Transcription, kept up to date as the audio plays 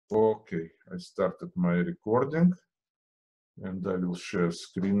Okay, I started my recording and I will share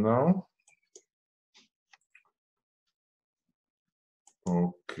screen now.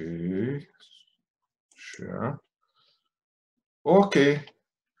 Okay, share. Okay,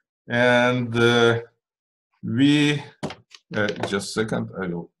 and we, just a second, I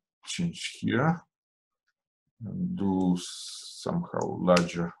will change here and do somehow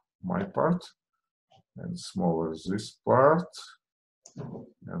larger my part and smaller this part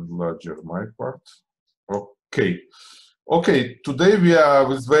and larger my part. Okay. Okay, today we are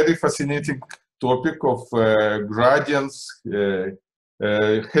with very fascinating topic of gradients,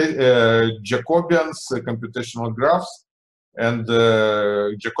 Jacobians, computational graphs, and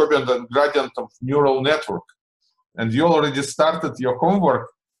Jacobian and gradient of neural network. And you already started your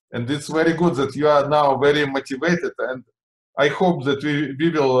homework, and it's very good that you are now very motivated. And I hope that we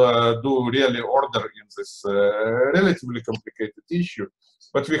will do really order in this relatively complicated issue,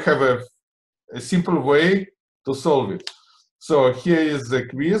 but we have a simple way to solve it. So here is the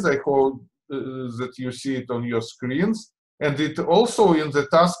quiz. I hope that you see it on your screens. And it also in the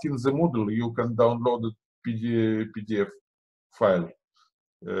task in the Moodle, you can download the PDF file.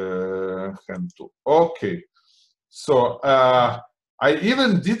 Okay. So I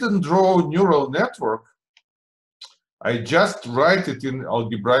even didn't draw neural network. I just write it in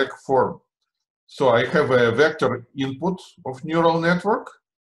algebraic form. So I have a vector input of neural network.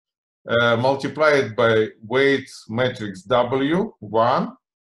 Multiplied by weight matrix W1.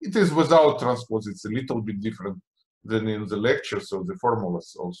 It is without transpose. It's a little bit different than in the lecture, so the formula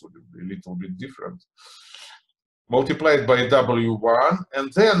is also a little bit different. Multiplied by W1,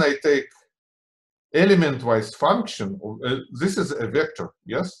 and then I take element-wise function. This is a vector,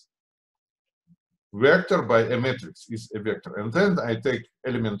 yes? Vector by a matrix is a vector. And then I take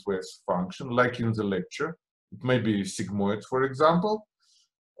element-wise function, like in the lecture. It may be sigmoid, for example.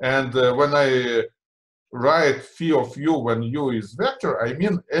 And when I write phi of u when u is vector, I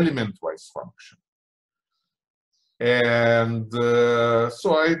mean element-wise function. And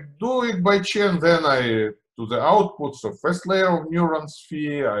so I do it by chain, then I, to the outputs of first layer of neurons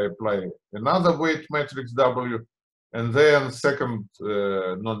phi, I apply another weight matrix W, and then second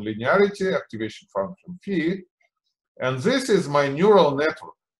nonlinearity, activation function phi. And this is my neural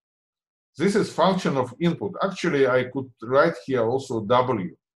network. This is function of input. Actually, I could write here also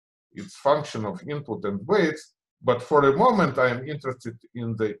W. It's function of input and weights, but for a moment I am interested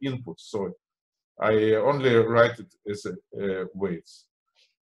in the input, so I only write it as weights.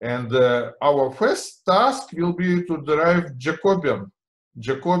 And our first task will be to derive Jacobian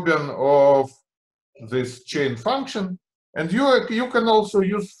of this chain function. And you can also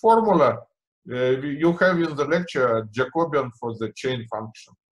use formula you have in the lecture, Jacobian for the chain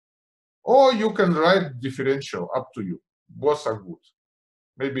function. Or you can write differential, up to you. Both are good.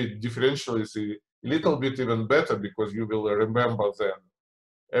 Maybe differential is a little bit even better because you will remember then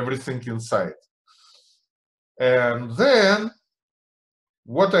everything inside. And then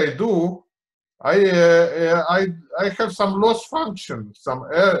what I do, I have some loss function, some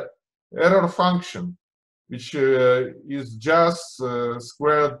error function, which is just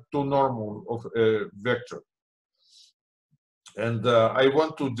squared to normal of a vector. And I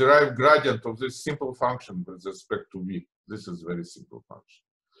want to derive gradient of this simple function with respect to v. This is very simple function.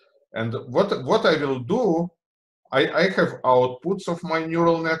 And what I will do, I have outputs of my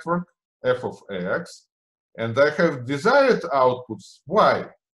neural network, f of x, and I have desired outputs, y.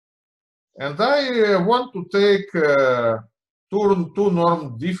 And I want to take two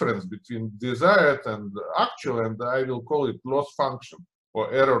norm difference between desired and actual, and I will call it loss function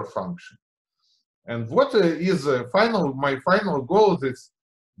or error function. And what is my final goal is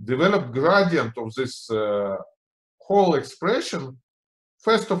develop gradient of this whole expression.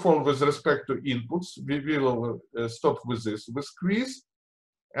 First of all, with respect to inputs, we will stop with this, with quiz.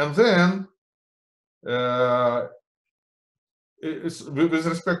 And then, with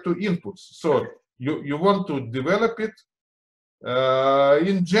respect to inputs. So you want to develop it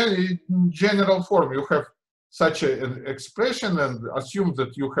in general form. You have such an expression and assume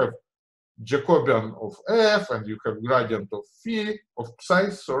that you have Jacobian of f and you have gradient of phi, of psi,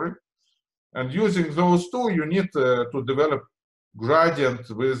 sorry. And using those two, you need to develop gradient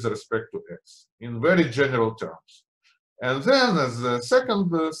with respect to x in very general terms. And then as a second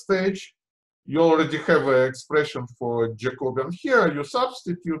stage, you already have an expression for Jacobian here, you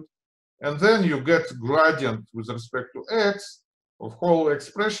substitute, and then you get gradient with respect to x of whole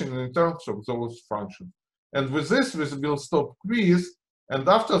expression in terms of those functions. And with this, we will stop quiz, and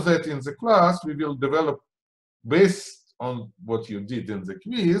after that in the class, we will develop, based on what you did in the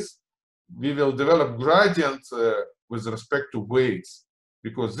quiz, we will develop gradient with respect to weights.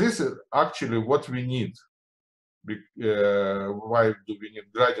 because this is actually what we need. Why do we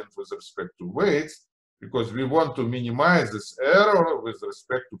need gradient with respect to weights? Because we want to minimize this error with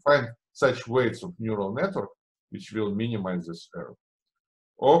respect to find such weights of neural network which will minimize this error.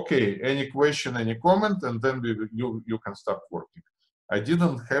 Okay, any question, any comment, and then you can start working. I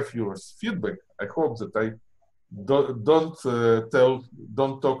didn't have your feedback. I hope that I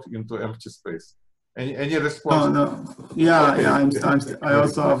don't talk into empty space. Any response? No, yeah, okay. yeah. I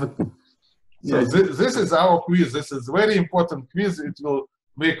also have a. So this is our quiz. This is very important quiz. It will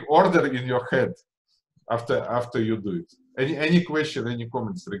make order in your head after you do it. Any question, any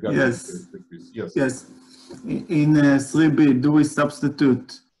comments regarding the quiz? Yes. Yes. In 3B, do we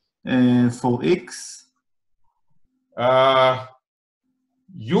substitute for X?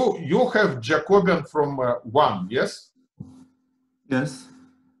 You have Jacobian from 1, yes? Yes.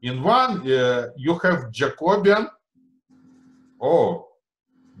 In 1, you have Jacobian. Oh,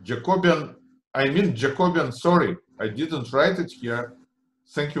 Jacobian. I mean Jacobian. Sorry, I didn't write it here.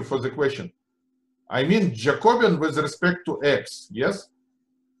 Thank you for the question. I mean Jacobian with respect to X, yes?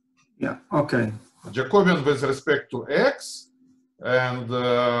 Yeah, okay. Jacobian with respect to X, and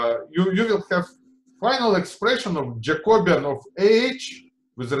you will have final expression of Jacobian of H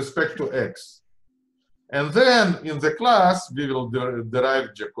with respect to X. And then in the class, we will derive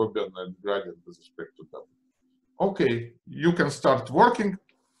Jacobian and gradient with respect to W. Okay, you can start working.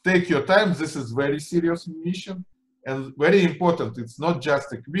 Take your time. This is very serious mission and very important. It's not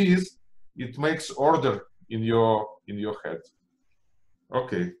just a quiz. It makes order in your head.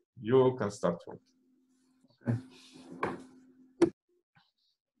 Okay, you can start working. Okay.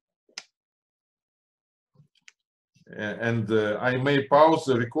 And I may pause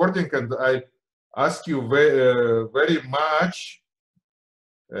the recording, and I ask you very much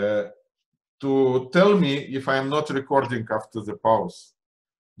to tell me if I'm not recording after the pause,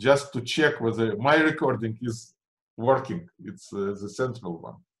 just to check whether my recording is working. It's the central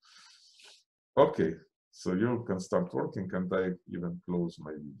one. Okay, so you can start working, and I even close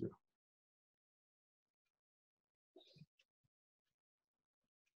my video.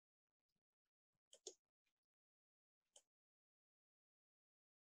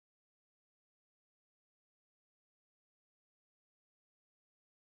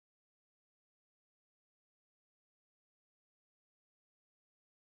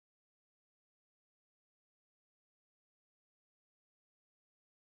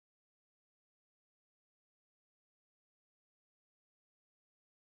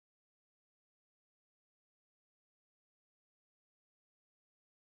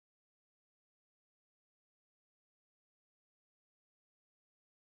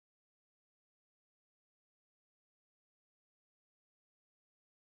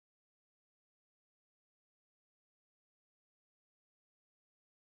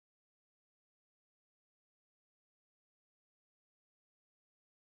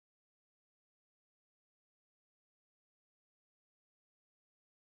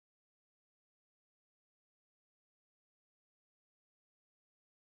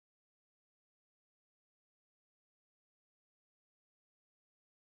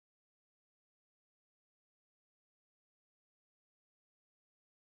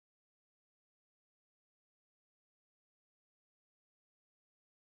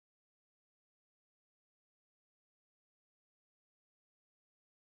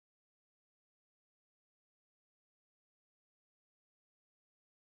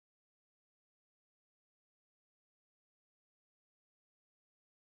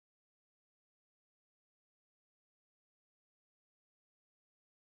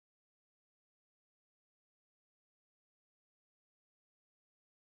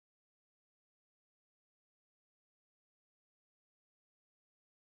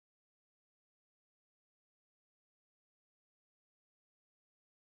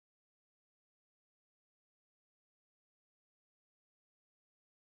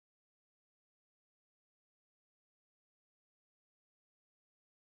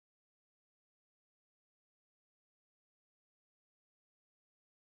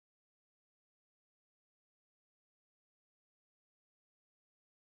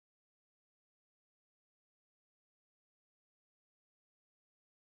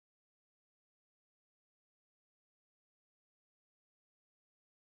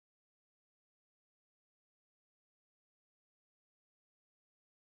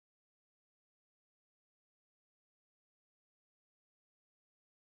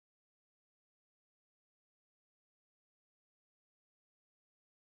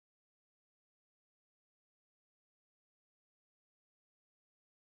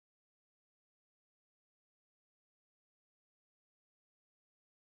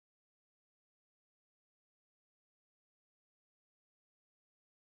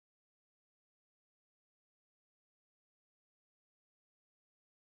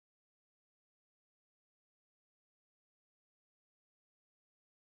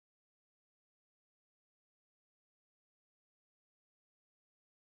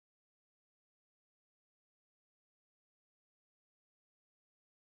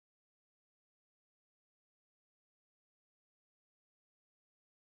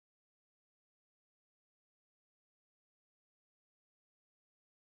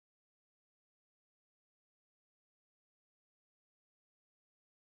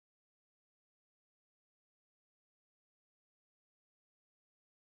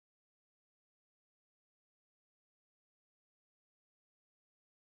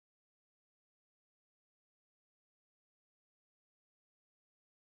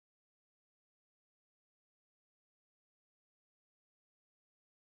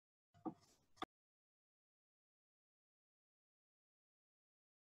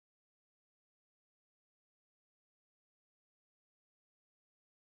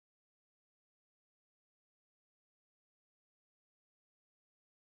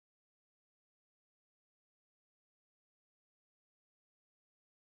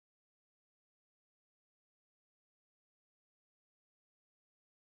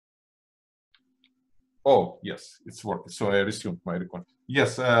 Oh, yes, it's working. So I resumed my record.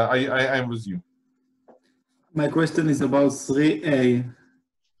 Yes, I'm with you. My question is about 3A.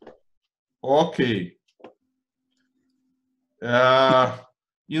 Okay.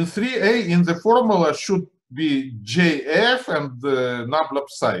 In 3A, in the formula should be JF and nabla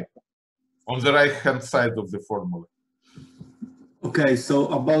psi on the right-hand side of the formula. Okay, so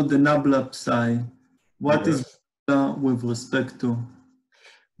about the nabla psi, what is Yes. with respect to?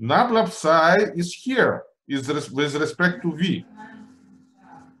 Nabla psi is here, with respect to V.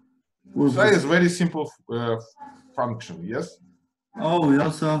 With Psi is very simple function, yes? Oh, we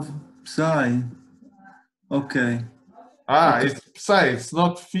also have psi. Okay. Ah, Okay. it's psi, it's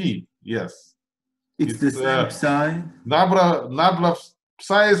not phi, yes. It's the same psi? Nabla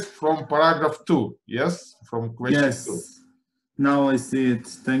psi is from paragraph 2, yes? From question 2. Yes. Now I see it.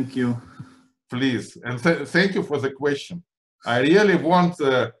 Thank you. Please, and thank you for the question. I really want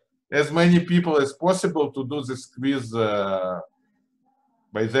as many people as possible to do this quiz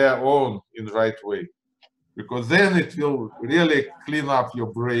by their own in the right way, because then it will really clean up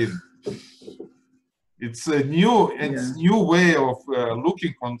your brain. It's a new way of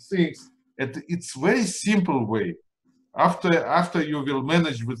looking on things, and it's very simple way. After you will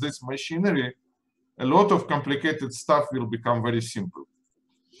manage with this machinery, a lot of complicated stuff will become very simple.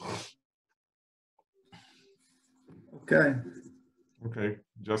 Okay. Okay,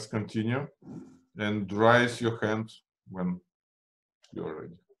 just continue and raise your hand when you're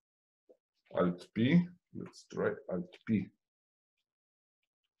ready. Alt P, let's try Alt P.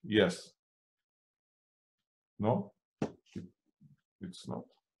 Yes. No, it's not.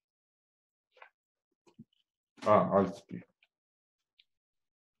 Ah, Alt P.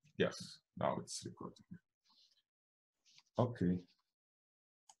 Yes, now it's recording. Okay.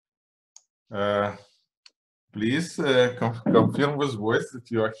 Please confirm with voice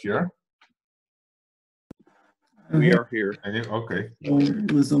that you are here. We are here. Okay.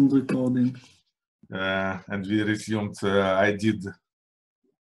 Resumed recording. And we resumed. I did.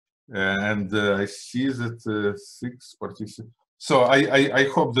 And I see that 6 participants. So I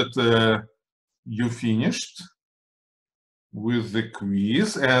hope that you finished with the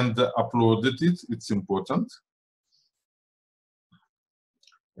quiz and uploaded it. It's important.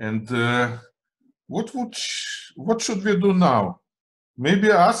 And what should we do now?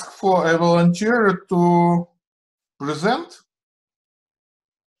 Maybe ask for a volunteer to present.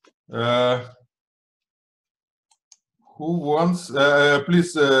 Who wants?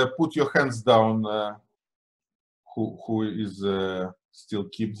 Please put your hands down. Who is still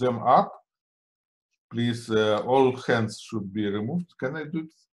keep them up? Please, all hands should be removed. Can I do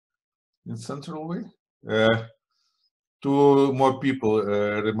it in central way? 2 more people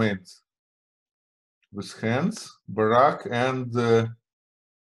remained with hands. Barak and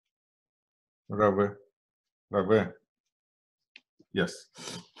Rave. Yes.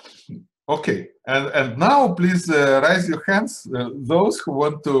 Okay. And now please raise your hands, those who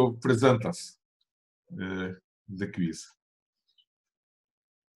want to present us the quiz.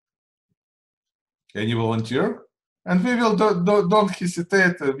 Any volunteer? And we will don't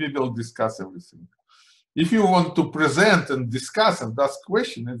hesitate. We will discuss everything. If you want to present and discuss and ask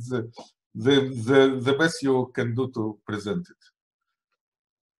questions, it's the best you can do to present it.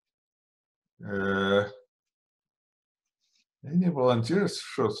 Any volunteers?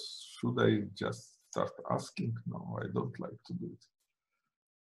 Should I just start asking? No, I don't like to do it.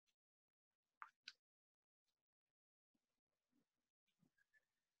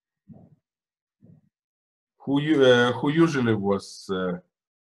 Who usually was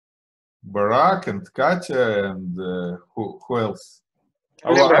Barak and Katya and who else?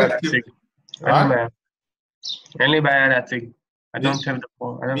 Only Our Barak, active, only Barak, I don't have the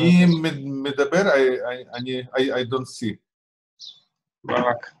phone. I don't me know. Medaber, I don't see.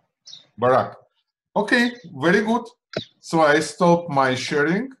 Barak. Okay, very good. So I stop my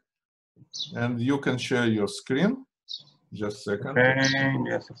sharing and you can share your screen. Just a second. Okay,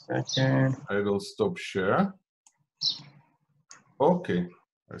 just a second. I will stop share. Okay,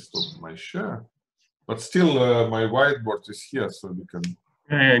 I stopped my share. But still my whiteboard is here, so we can.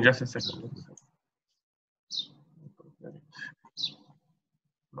 Yeah, just a second.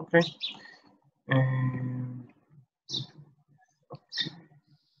 Okay.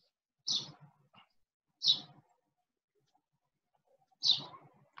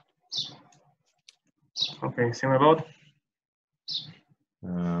 Okay, see my board?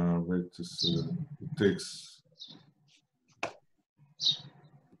 Wait, it takes.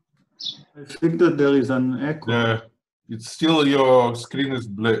 I think that there is an echo. It's still your screen is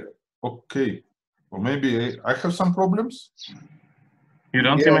black. Okay, or maybe I have some problems. You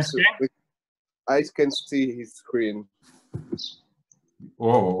don't see my screen? I can see his screen.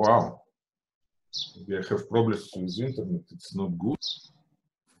 Oh, wow. Maybe I have problems with the internet. It's not good.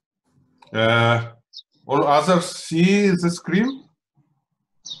 All others see the screen?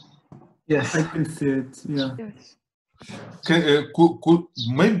 Yes, I can see it. Yeah. Yes. Could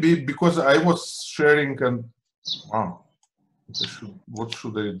maybe because I was sharing and wow, what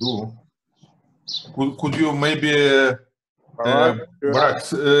should I do? Could you maybe Barak,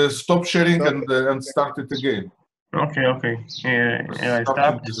 stop sharing and start it again? Okay, okay. Here I Something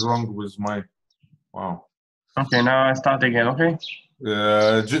start. is wrong with my wow. Okay, now I start again, okay?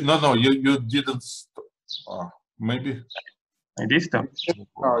 No, you didn't. Maybe I did stop.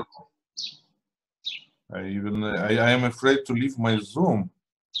 I am afraid to leave my Zoom.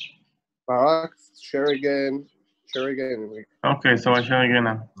 Barak, share again. Share again. Okay, so I share again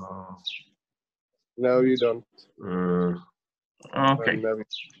now. No, you don't. Okay,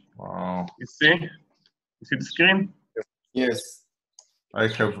 Wow. you see? You see the screen? Yes. I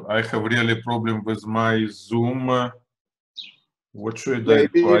have really problem with my Zoom. What should I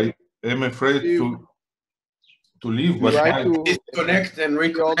Maybe do? I am afraid to leave, but try to disconnect and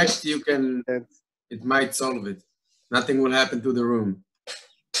reconnect. You can. It might solve it. Nothing will happen to the room.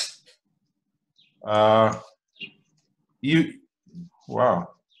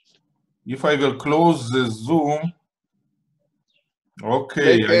 Wow. If I will close the Zoom,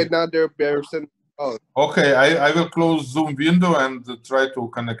 okay. Make another person. Oh. Okay, I will close Zoom window and try to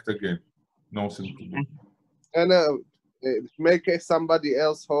connect again. Nothing to do. And make somebody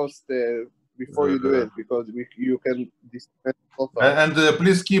else host before you do it, because you can disconnect also. And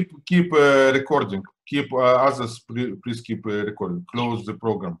please keep recording. Keep others. Please keep recording. Close the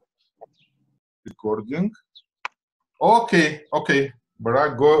program. Recording. Okay.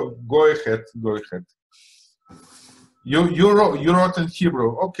 Barak, go ahead. Go ahead. You wrote in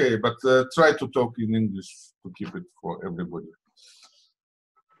Hebrew. Okay, but try to talk in English to keep it for everybody.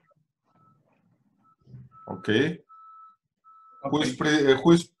 Okay. Who is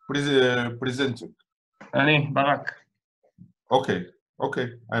presenting? Ali, Barak. Okay,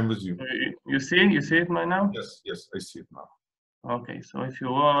 I'm with you. You see it right now? Yes, I see it now. Okay, so if you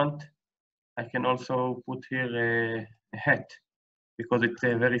want, I can also put here a hat because it's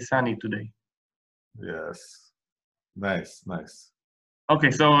very sunny today. Yes, nice.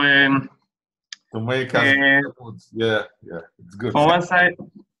 Okay, so to make us yeah, it's good. On one side,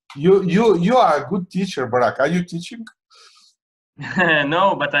 you are a good teacher, Barak. Are you teaching?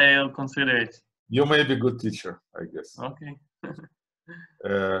 No, but I'll consider it. You may be a good teacher, I guess. Okay.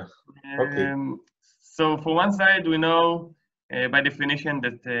 Okay. So for one side, we know by definition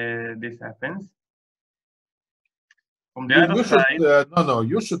that this happens. From the other side,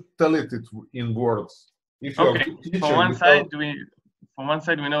 you should tell it in words. If you're a good teacher, from one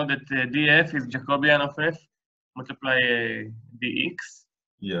side we know that df is Jacobian of f multiply dx.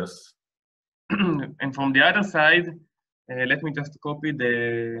 Yes. And from the other side, let me just copy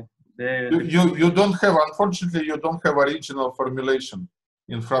the you don't have, unfortunately, you don't have original formulation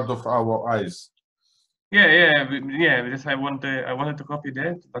in front of our eyes. Yeah. Because I wanted to copy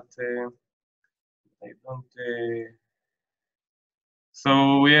that, but I don't.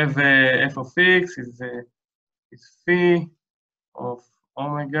 So we have f of x is phi of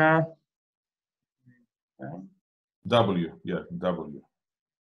omega. W, yeah, W.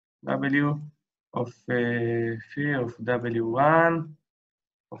 W of phi of W1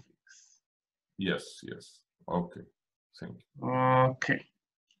 of x. Yes. Okay. Thank you. Okay.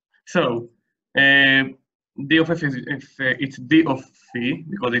 So d of f is if it's d of phi,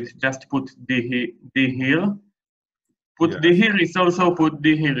 because it just put d here. Put d here is also put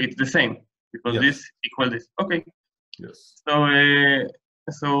d here. It's the same because this equals this. Okay. Yes. So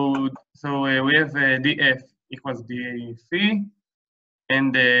we have df equals d phi,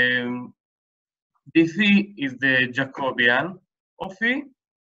 and d phi is the Jacobian of phi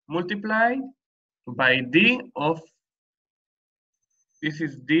multiplied by d of, this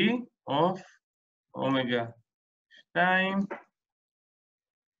is d of omega time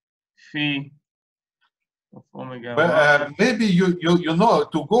phi of omega. But maybe you know,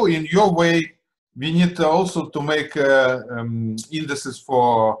 to go in your way, we need also to make indices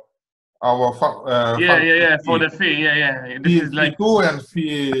for our for the phi. This is like phi2 and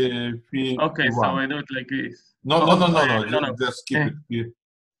phi. Okay, so I do it like this. No. Just keep it.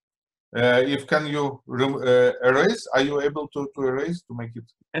 If can you erase? Are you able to erase to make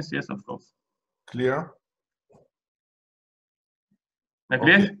it? Yes, of course. Clear. Like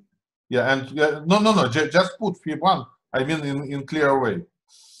this? Yeah, and no. Just put phi1. I mean, in clear way.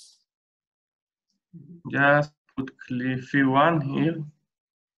 Just put phi1 here.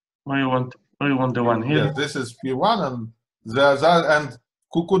 Where you want? So you want the one here? Yes, this is Phi1, and the other, and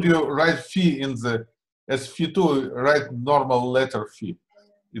could you write phi in the, as Phi2, write normal letter phi?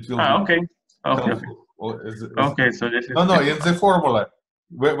 It will be Okay. Okay. helpful. Or Okay. So this is no, in the formula,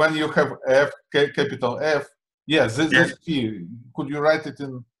 when you have F, capital F, yes, this phi, could you write it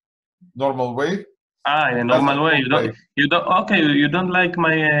in normal way? in a normal way. You don't. Okay. You don't like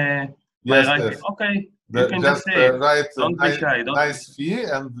my Yes, writing. yes. Okay. You can just say it. Write Don't be shy. nice phi,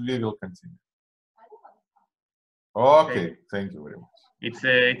 and we will continue. Okay, thank you very much. It's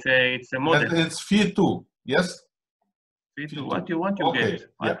a model. And it's Phi2, yes? Phi2. What you want, you okay. get.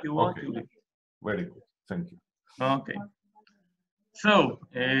 What you want, you get. Very good. Thank you. Okay. So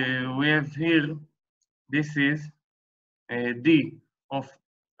we have here. This is D of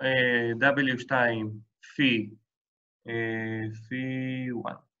W2 phi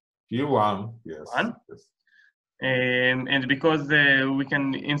phi1. Phi1, yes. Yes. And because we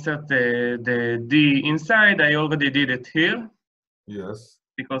can insert the D inside, I already did it here. Yes.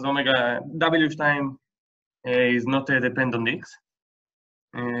 Because omega W2 is not dependent on X.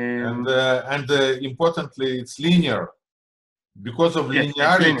 And importantly, it's linear. Because of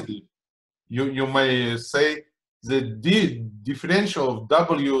linearity, you may say the D differential of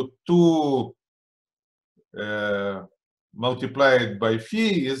W2 multiplied by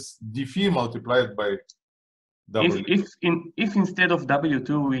phi is d phi multiplied by W. If instead of W2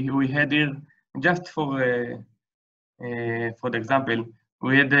 we had here, just for the example,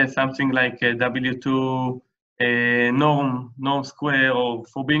 we had something like W2 norm square or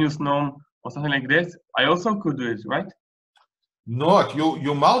Frobenius norm or something like this, I also could do it, right? Not,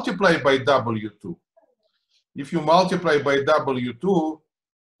 you multiply by W2. If you multiply by W2,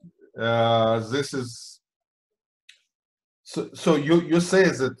 this is, so you say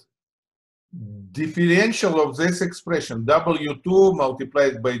that differential of this expression, W2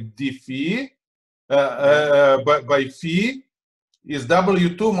 multiplied by d phi, by phi, is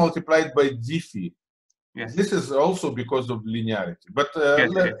W2 multiplied by d phi. Yes. This is also because of linearity, but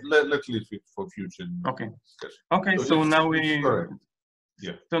let's leave it for future discussion. Okay, so now we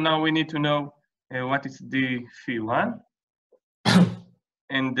yeah. So now we need to know what is d phi1,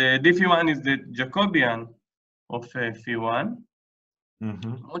 and d phi1 is the Jacobian of phi1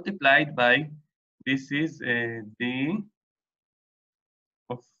 multiplied by this is d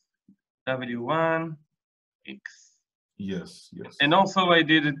of W1 x. Yes, yes. And also I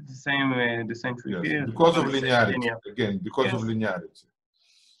did it the same thing here. Because of linearity. Again, because of linearity.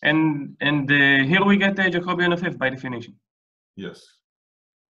 And here we get a Jacobian of f by definition. Yes.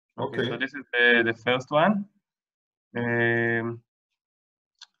 Okay. So this is the first one. And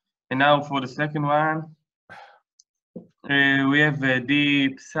now for the second one, we have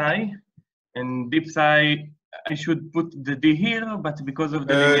d psi, and d psi. I should put the d here, but because of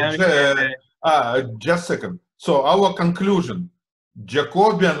the linearity. Just a second. So our conclusion,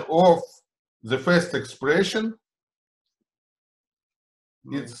 Jacobian of the first expression,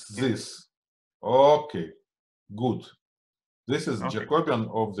 it's this. Okay, good. This is Jacobian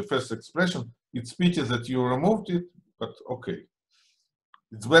of the first expression. It's pity that you removed it, but okay.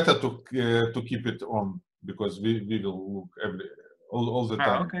 It's better to keep it on because we will look all the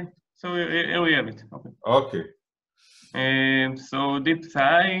time. Okay, so here we have it. Okay. So d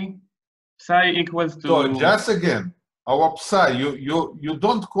psi equals to. So just again, our psi, you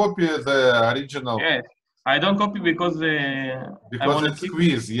don't copy the original. Yes, I don't copy because it's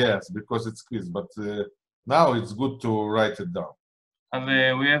quiz. Yes, because it's quiz. But now it's good to write it down. And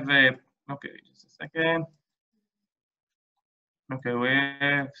we have okay, just a second. Okay, we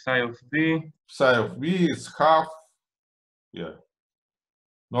have psi of v. Psi of v is half,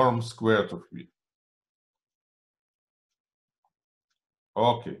 norm squared of v.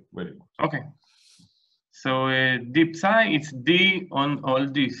 Okay, very good. Okay. So d psi, it's d on all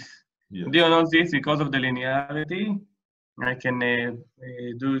this. Yes. D on all this because of the linearity. I can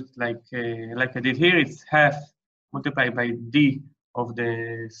do it like I did here. It's half multiplied by d of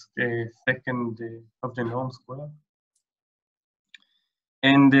the second of the norm square.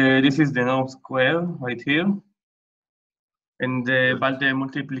 And this is the norm square right here. And but the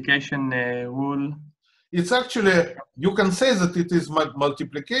multiplication rule. It's actually, you can say that it is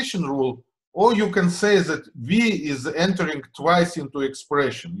multiplication rule, or you can say that v is entering twice into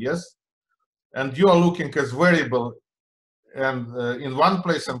expression, yes? And you are looking as variable and in one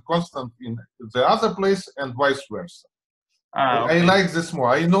place and constant in the other place and vice versa. Okay. I like this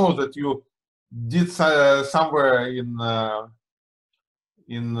more. I know that you did somewhere in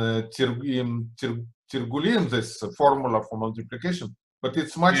Tirgulim this formula for multiplication, but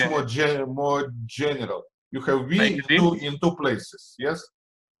it's much more general. You have v in two places, yes?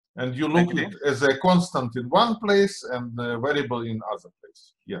 And you look Like it as a constant in one place and a variable in other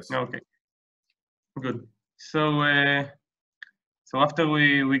place. Yes. Okay, good. So so after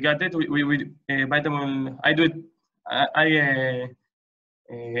we got it, by the way, I do it. I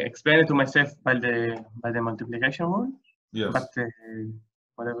explain it to myself by the multiplication rule. Yes. But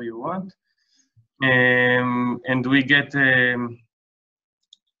whatever you want, and we get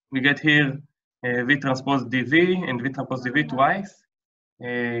here v transpose dv and v transpose dv twice.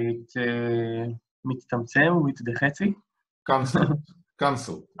 It מצטמצם with the חצי. Cancelled.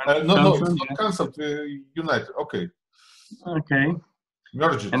 Cancelled. No, it's not cancelled. United. Okay. Okay.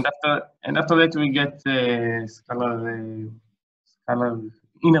 Merge it. And after that we get scalar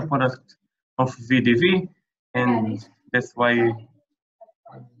inner product of v dv, and that's why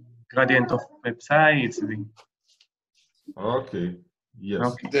gradient of psi is v. Okay. Yes.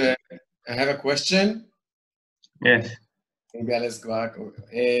 Okay. I have a question. Yes. Maybe I'll ask back.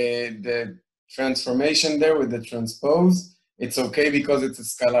 The transformation there with the transpose, it's okay because it's a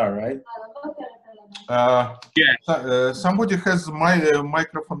scalar, right? Yeah. Somebody has my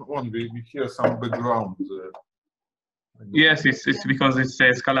microphone on. We hear some background. Yes, it's because it's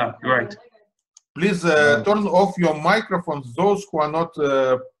a scalar. You're right. Please turn off your microphones, those who are not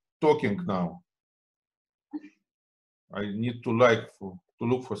talking now. I need to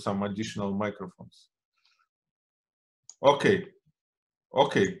look for some additional microphones. Okay.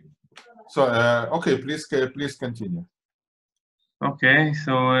 Okay. So okay, please continue. Okay,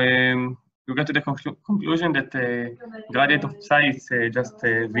 so you got to the conclusion that gradient of psi is just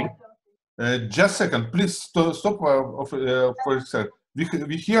v. Just a second, please stop for a second.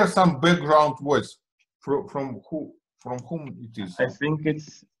 We hear some background voice from whom it is. I think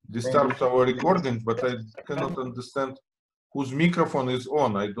it's Disturbs our recording, but I cannot understand whose microphone is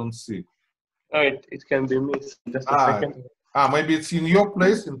on. I don't see. Oh, it can be me. Just a second. Maybe it's in your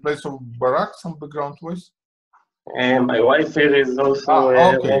place, in place of Barak, some background voice. My wife here is also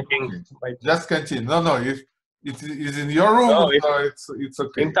working. Okay. Just continue. No, it is in your room, no, it's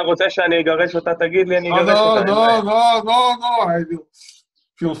okay. אם אתה רוצה שאני אגרש אותה, תגיד לי, אני אגרש אותה. No, I will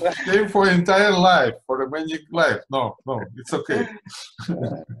feel shame for entire life, for remaining life. No, it's okay.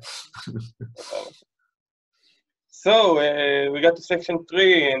 So we got to section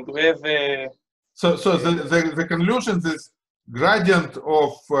 3, and we have. So the conclusion is gradient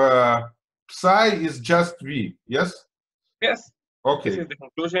of psi is just v. Yes. Yes. Okay. This is the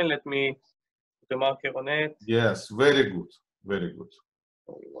conclusion. Let me put the marker on it. Yes. Very good. Very good.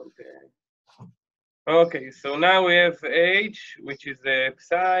 Okay. So now we have h, which is the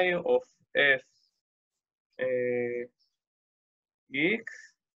psi of f x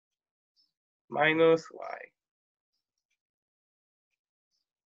minus y.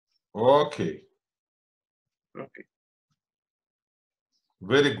 Okay. Okay.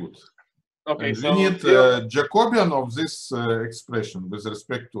 Very good. Okay, and so we need Jacobian of this expression with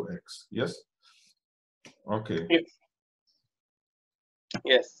respect to x. Yes. Okay.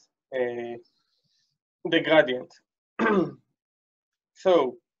 Yes. The gradient.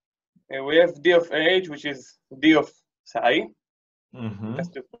 So we have d of h, which is d of psi.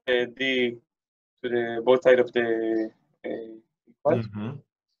 Just to put d to the both sides of the equal.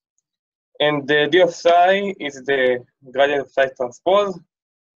 And the d of psi is the gradient of psi transpose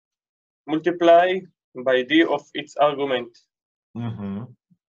multiplied by d of its argument.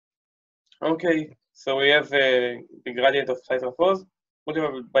 Okay, so we have the gradient of psi transpose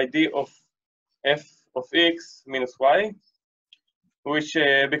multiplied by d of f of x minus y, which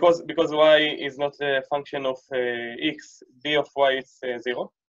because y is not a function of x, d of y is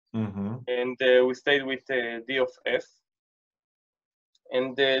 0, and we stayed with d of f.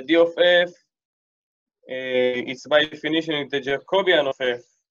 And the d of f is by definition the Jacobian of f,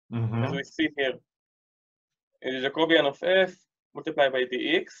 as we see here. The Jacobian of f multiplied by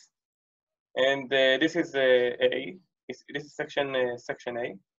dx, and this is a. This is section A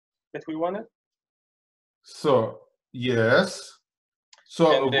that we wanted. So yes.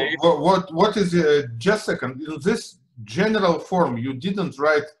 So what is just a second? In this general form, you didn't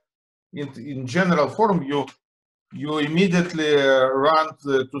write in general form. You immediately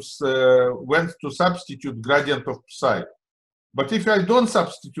went to substitute gradient of psi. But if I don't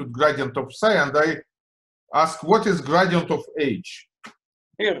substitute gradient of psi and I ask what is gradient of h?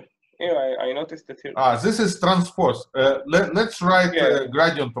 Here I noticed it here. This is transpose. Let's write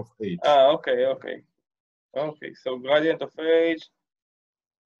gradient of h. Okay. So gradient of h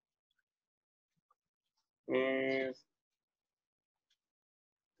is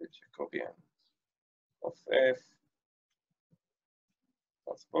the Jacobian of f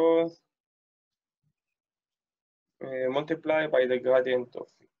transpose multiplied by the gradient of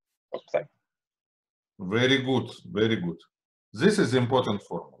of psi. Very good, very good. This is important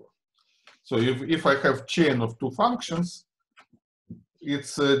formula. So if I have chain of two functions,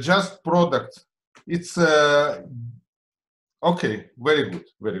 it's just product. It's okay, very good,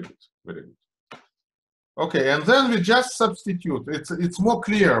 very good, very good. Okay, and then we just substitute. It's more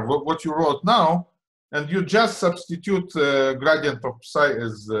clear what you wrote now, and you just substitute gradient of psi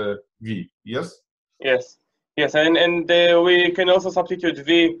as v. Yes. Yes, yes, and we can also substitute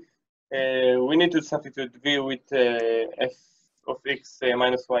v. We need to substitute v with f of x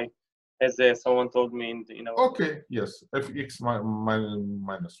minus y, as someone told me in our. Okay. Yes. Fx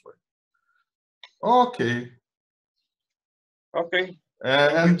minus y. Okay. Okay.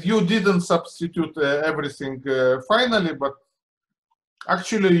 And you didn't substitute everything finally, but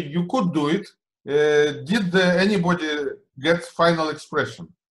actually you could do it. Did anybody get final expression?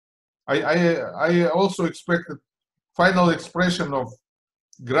 I also expected final expression of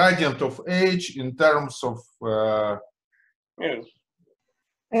gradient of h in terms of. Yes.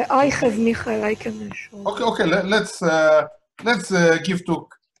 I have Michael. I can show. Okay. Let's give to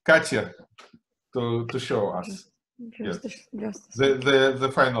Katya to show us. Just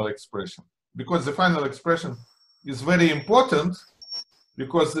The final expression, because the final expression is very important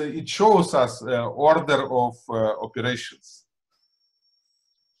because it shows us order of operations.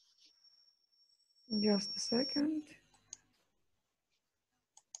 Just a second.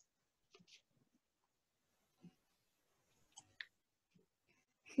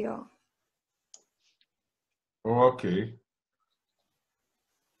 Here. Okay.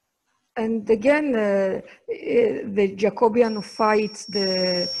 And again, the Jacobian of phi, it's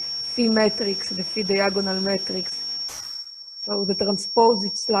the phi matrix, the phi diagonal matrix. So the transpose,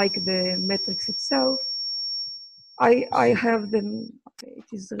 it's like the matrix itself. I have them, okay, it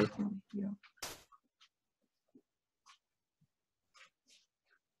is written here.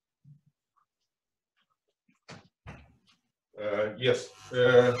 Yes,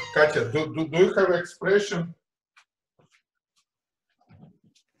 Katya, do you have expression?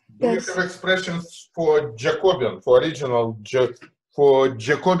 Do Yes. you have expressions for Jacobian, for original, for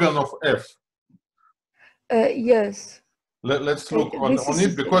Jacobian of f? Yes. Let's look on This is-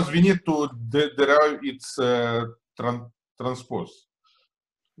 it because we need to derive its transpose.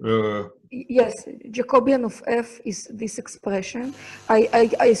 Yes, Jacobian of f is this expression.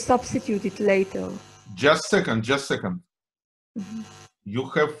 I substitute it later. Just second. You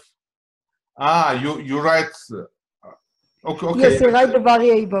have you write okay. Yes, I write the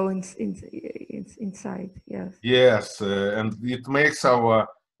variable inside. Yes. Yes, and it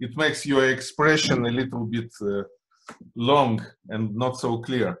makes your expression a little bit long and not so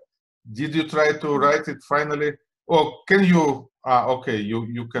clear. Did you try to write it finally? Or can you? Okay,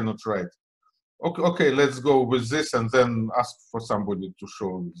 you cannot write. Okay, let's go with this and then ask for somebody to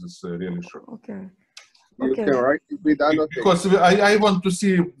show this really short. Okay. You Okay. can write it with annotation. Because I want to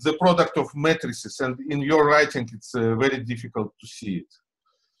see the product of matrices, and in your writing, it's very difficult to see it.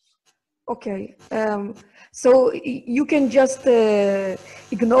 Okay. So you can just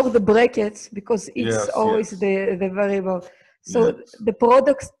ignore the brackets because it's Yes, always yes. the variable. So Yes. the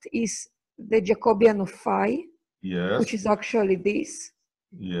product is the Jacobian of phi, Yes. which is actually this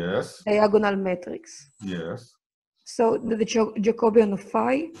Yes. diagonal matrix. Yes. So the Jacobian of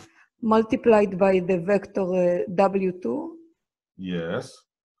phi multiplied by the vector W2 Yes.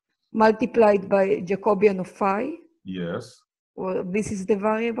 multiplied by Jacobian of phi. Yes. Well, this is the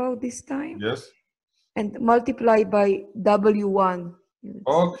variable this time. Yes. And multiplied by W1.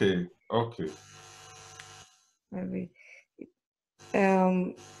 Okay. Okay. Maybe.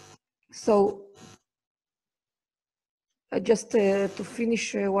 So just to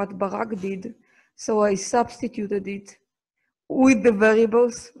finish what Barak did, so I substituted it with the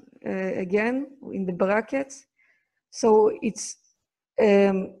variables again in the brackets. So it's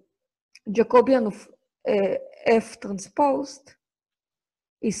Jacobian of F transposed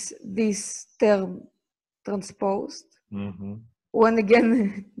is this term transposed. Mm-hmm. When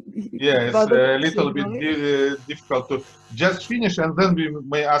again, Yeah, it's Barak a little bit difficult to just finish, and then we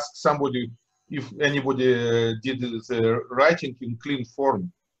may ask somebody if anybody did the writing in clean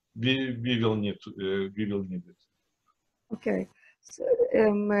form. We will need it. Okay. So,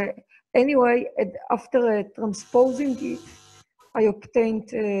 anyway, after transposing it, I obtained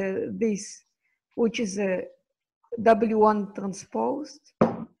this, which is a W1 transposed,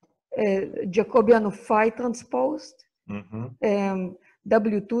 Jacobian of phi transposed, Mm-hmm.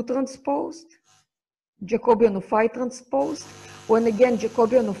 W2 transposed, Jacobian of phi transposed. When again,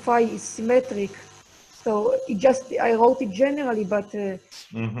 Jacobian of phi is symmetric, so I wrote it generally, but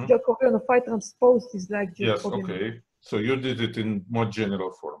Mm-hmm. Jacobian of phi transposed is like Yes. Jacobian. Okay. So you did it in more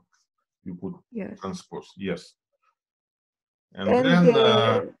general form. You put Yes. transpose, yes. And And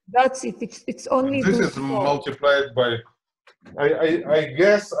then that's it. It's only this those is 4. multiplied by, I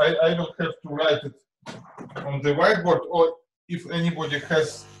guess I will have to write it on the whiteboard, or if anybody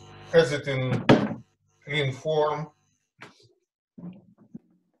has it in form.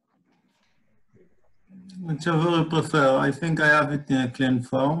 Whichever you prefer. I think I have it in a clean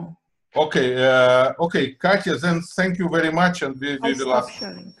form. Okay, okay, Katya, then thank you very much, and we I will stop ask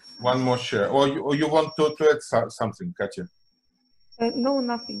sharing. one more share. Or you want to add something, Katya? No,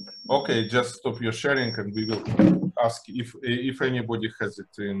 nothing. Okay, just stop your sharing, and we will ask if anybody has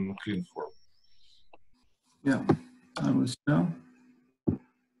it in clean form. Yeah, I will share.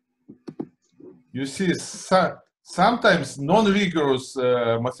 You see, sometimes non-rigorous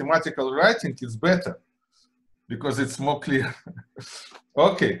mathematical writing is better because it's more clear.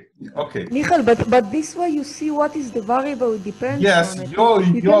 Okay, okay. Michael, but this way you see what is the variable it depends Yes,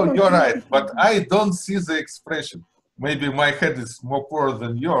 on. you're right, but I don't see the expression. Maybe my head is more poor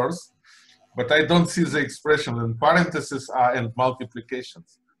than yours, but I don't see the expression in parentheses and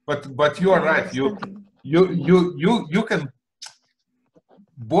multiplications. But you are right. You can.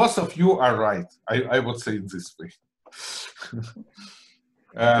 Both of you are right. I would say it this way.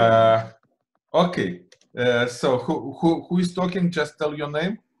 Okay. So who is talking? Just tell your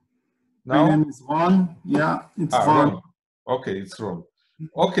name. Now? My name is Ron. Yeah, it's Ron. Ron. Okay, it's Ron.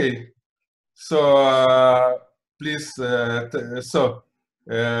 Okay. So please. Yeah.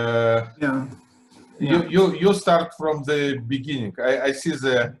 You start from the beginning. I see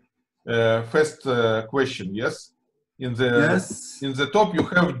the first question. Yes. In the top you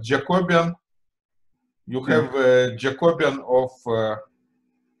have Jacobian. You have Jacobian of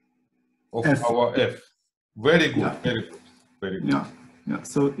F. Our f. Very good. Yeah. Very good. Very good. Yeah. Yeah.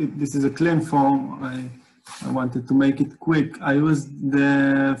 So this is a clean form. I wanted to make it quick. I used the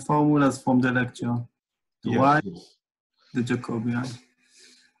formulas from the lecture to write the Jacobian.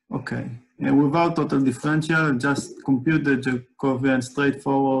 Okay. And without total differential, just compute the Jacobian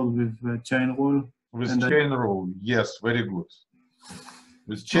straightforward with chain rule. With chain rule, yes, very good.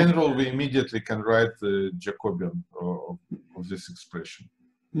 With chain rule, we immediately can write the Jacobian of this expression.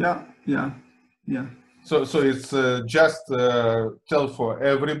 Yeah, yeah, yeah. So it's just tell for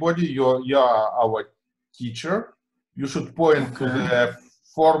everybody, you are our teacher. You should point to the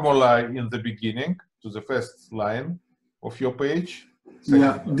formula in the beginning, to the first line of your page.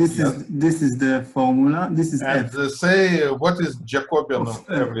 Yeah, this is the formula. This is and F. Say what is Jacobian of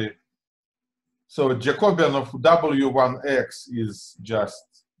every. So Jacobian of W1x is just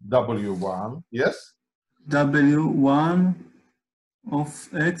W1, yes? W1 of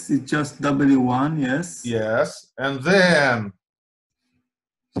x is just W1, yes? Yes, and then...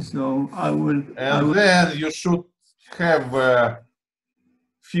 So I will... then you should have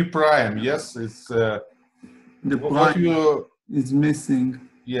phi prime, yes? It's... the prime is missing.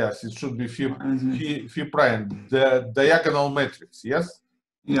 Yes, it should be phi prime, the diagonal matrix, yes?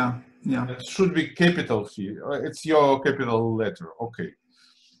 Yeah, yeah. It should be capital phi. It's your capital letter, okay.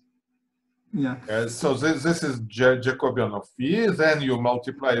 Yeah. So this is Jacobian of phi. Then you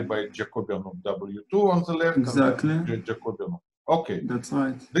multiply by Jacobian of W2 on the left. Exactly. And Jacobian. Okay. That's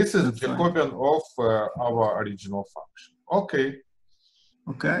right. This is Jacobian of our original function. Okay.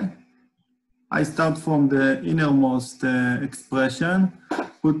 Okay. I start from the innermost expression,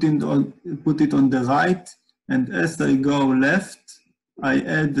 put it on the right, and as I go left, I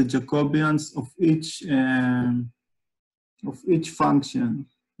add the Jacobians of each function.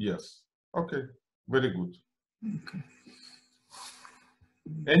 Yes. Okay. Very good. Okay.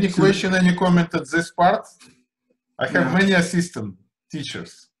 Any question, any comment at this part? I have many assistant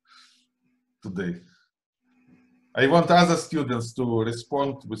teachers today. I want other students to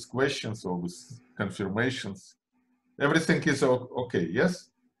respond with questions or with confirmations. Everything is okay, yes?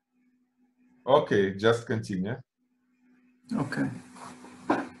 Okay, just continue. Okay.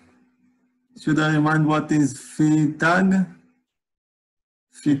 Should I remind what is phi tag?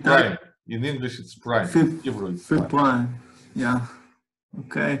 Phi prime. In English, it's prime. Phi prime. Yeah.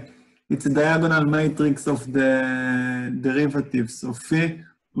 Okay. It's a diagonal matrix of the derivatives of phi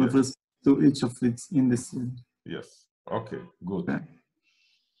with respect to each of its indices. Yes. Okay. Good. Okay.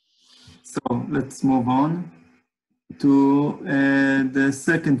 So let's move on to the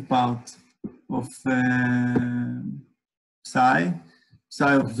second part of psi.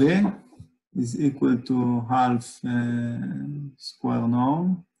 Psi of v is equal to half square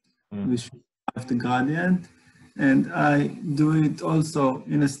norm. We should have the gradient. And I do it also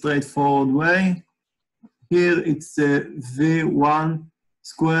in a straightforward way. Here it's v1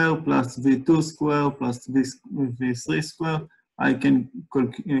 square plus v2 square plus v3 square I can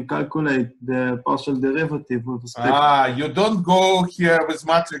calculate the partial derivative with respect. You don't go here with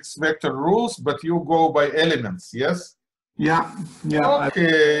matrix vector rules, but you go by elements, yes? Yeah.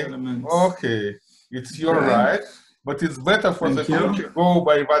 Okay, okay. It's your right, but it's better for the future go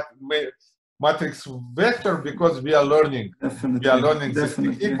by what matrix vector because we are learning. Definitely. We are learning this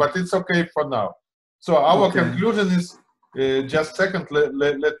technique, but it's okay for now. So our conclusion is, just second,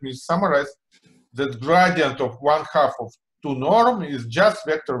 let me summarize, that gradient of 1/2 of 2 norm is just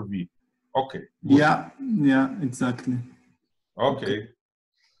vector V. Okay. Good. Yeah, exactly. Okay.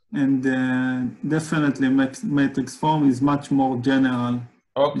 And definitely matrix form is much more general.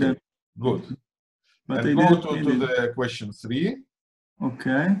 Okay, good. But and go to the question 3.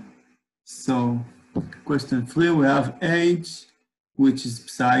 Okay. So question 3, we have age, which is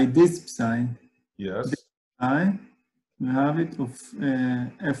psi, this psi. Yes. This psi, we have it of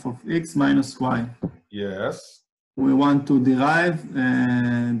f of x minus y. Yes. We want to derive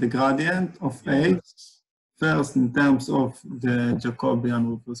the gradient of age first in terms of the Jacobian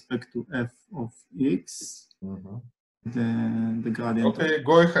with respect to f of x. The gradient. Okay,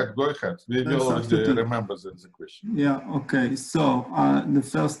 go ahead. We will remember the question. Yeah, okay. So the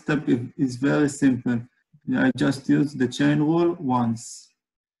first step is very simple. I just use the chain rule once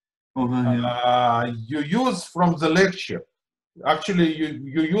over here. You use from the lecture. Actually,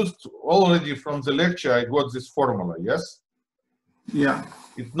 you used already from the lecture, I got this formula, yes? Yeah.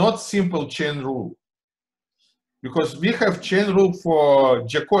 It's not simple chain rule. Because we have chain rule for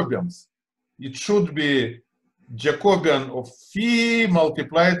Jacobians. It should be Jacobian of phi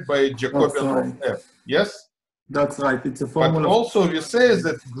multiplied by Jacobian of f. Yes? That's right. It's a formula. But also we say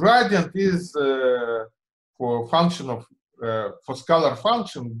that gradient is for function of for scalar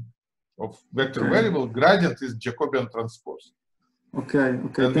function of vector variable, gradient is Jacobian transpose. Okay.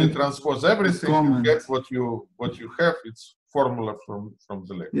 And you transpose everything, you get what you have. It's formula from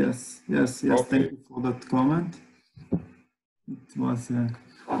the lecture. Yes. Okay. Thank you for that comment. It was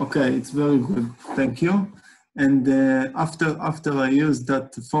okay. It's very good. Thank you. And after I use that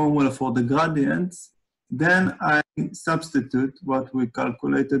formula for the gradients, then I substitute what we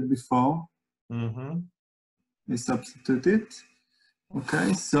calculated before. I substitute it. Okay,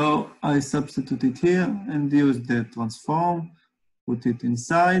 so I substitute it here and use the transform, put it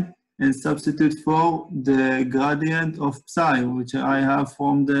inside, and substitute for the gradient of psi, which I have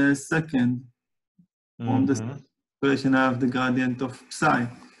from the second. From the equation, I have the gradient of psi.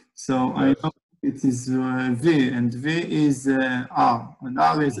 So I know it is V, and V is R, and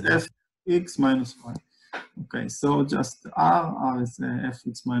R is fx minus y. Okay, so just R is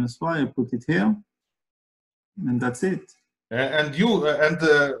fx minus y, I put it here, and that's it. And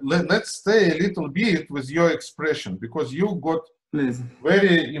let's stay a little bit with your expression, because you got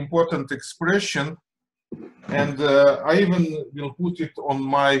very important expression, and I even will put it on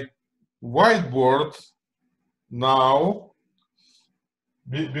my whiteboard now,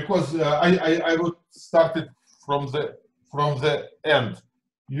 because I would start it from the end.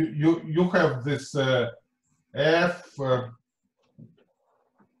 You have this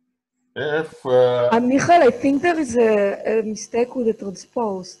Michael, I think there is a mistake with the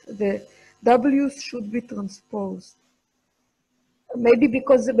transpose. The W's should be transposed. Maybe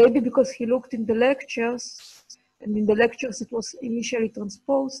because he looked in the lectures, and in the lectures it was initially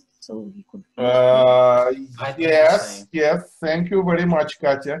transposed, so he confused. Yes. Thank you very much,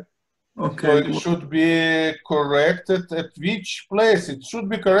 Katya. Okay. So it should be corrected at which place? It should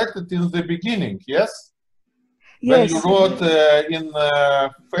be corrected in the beginning, yes? Yes. When you wrote in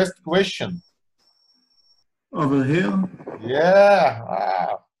first question. Over here?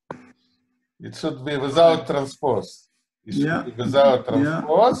 Yeah. It should be without transpose. It should be without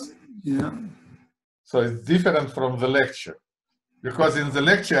transpose. Yeah. So it's different from the lecture. Because in the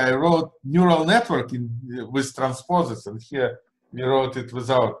lecture I wrote neural network with transposes, and here we wrote it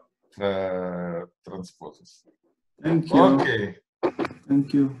without transposes. Thank you. Okay.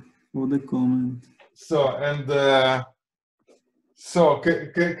 Thank you for the comment. So, and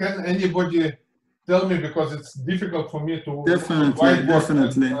can anybody tell me, because it's difficult for me to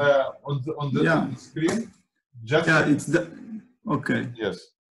definitely on the screen. Just it's the okay. Yes.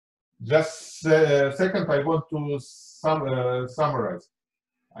 Just second, I want to summarize.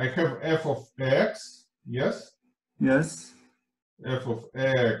 I have f of x. Yes. Yes. F of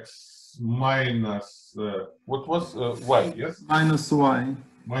x minus what was y? Yes. Minus y.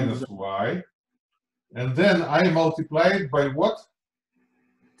 Minus y. And then I multiply it by what?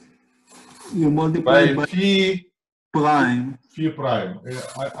 You multiply by phi prime. Phi prime.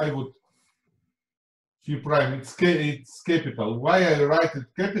 I would phi prime. It's capital. Why I write it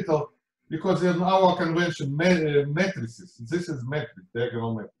capital? because in our convention matrices, this is matrix,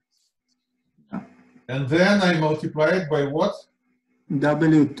 diagonal matrix. And then I multiply it by what?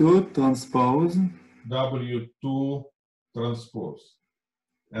 W2 transpose. W2 transpose.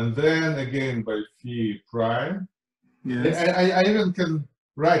 And then again by phi prime. Yes. I even can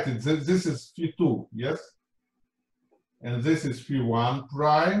write it. This is phi 2, yes? And this is phi 1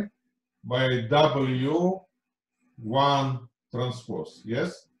 prime by W1 transpose,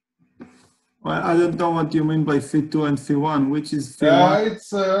 yes? Well, I don't know what you mean by phi 2 and phi 1. Which is phi 1?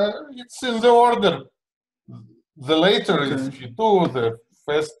 It's in the order. The later is Okay. phi 2, the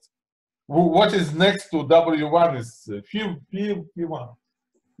first. What is next to W1 is phi 1,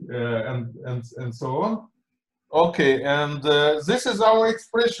 and so on. Okay, and this is our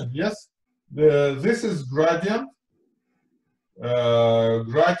expression, yes? This is gradient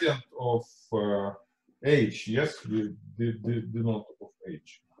of h, yes? We denote of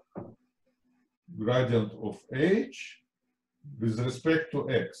h. Gradient of h with respect to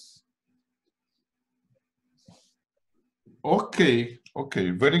x. Okay,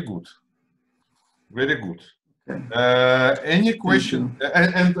 very good. Very good. Okay. Any question?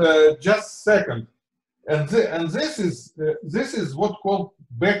 And just second. And this is what called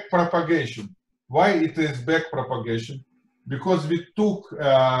back propagation. Why it is back propagation? Because we took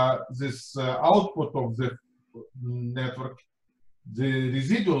this output of the network, the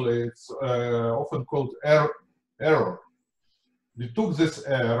residual. It's often called error. We took this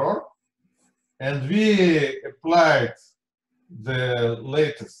error and we applied the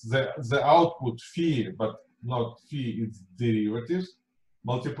latest, the output phi, but not phi, it's derivatives,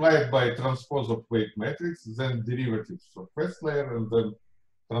 multiplied by transpose of weight matrix, then derivatives of first layer, and then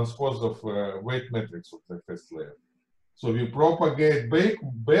transpose of weight matrix of the first layer. So we propagate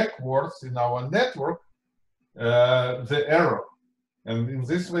backwards in our network the error. And in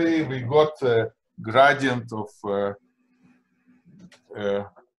this way, we got a gradient of,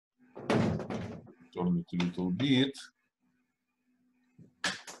 turn it a little bit.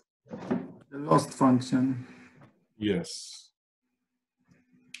 The lost function. Yes.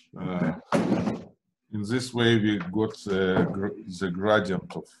 In this way, we got the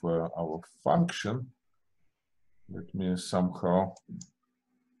gradient of our function. Let me somehow.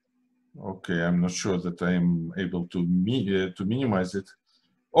 Okay, I'm not sure that I'm able to minimize it.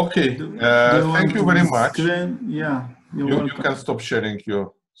 Okay, thank you very much. Screen? Yeah, You can stop sharing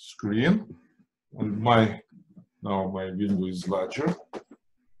your screen. And now my window is larger.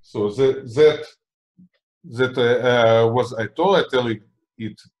 So that was I tell it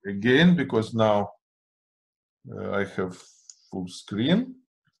again because now I have full screen.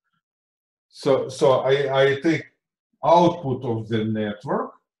 So I take output of the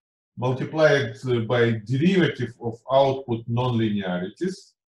network, multiply it by derivative of output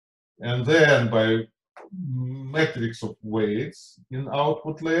nonlinearities, and then by matrix of weights in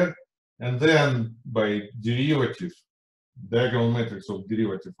output layer, and then by derivative, diagonal matrix of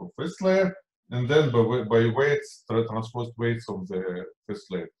derivative of first layer, and then by weights, transposed weights of the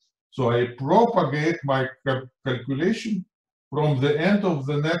first layer. So I propagate my calculation from the end of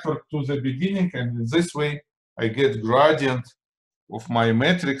the network to the beginning, and in this way I get gradient of my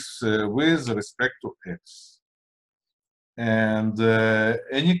matrix with respect to x. And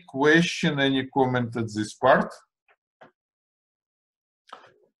any question, any comment at this part?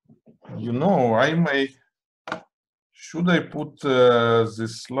 You know, I may, should I put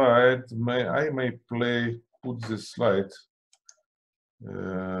this slide? I may put this slide.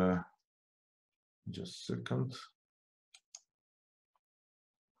 Just a second.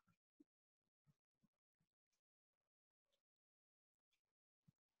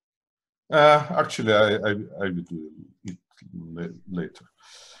 Actually, I will do it later.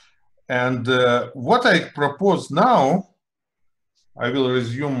 And what I propose now, I will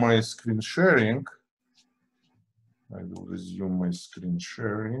resume my screen sharing. I will resume my screen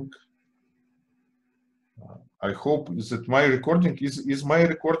sharing. I hope that my recording is my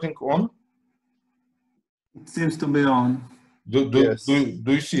recording on? It seems to be on. Yes.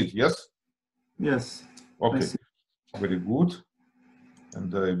 Do you see it? Yes. Yes. Okay. Very good.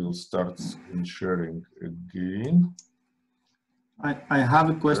 And I will start screen sharing again. I have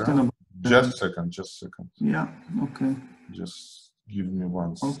a question about. Just a second. Just a second. Yeah. Okay. Just give me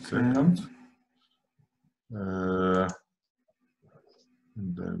one second. And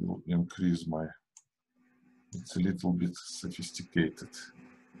I will increase my. It's a little bit sophisticated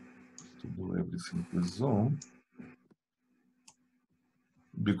to do everything with Zoom.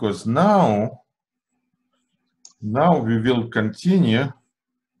 Because now we will continue.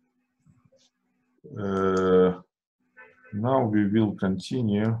 Now we will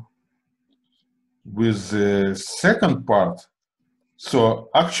continue with the second part. So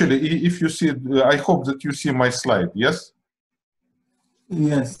actually, if you see, I hope that you see my slide, yes?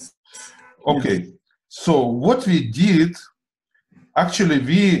 Yes. Okay, Yes. so what we did, actually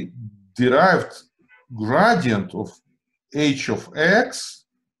we derived gradient of h of x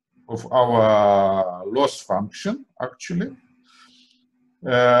of our loss function, actually,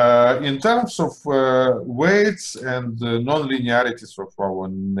 in terms of weights and non-linearities of our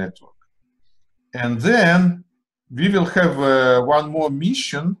network. And then we will have one more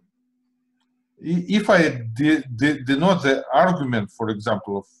mission. If I denote the argument, for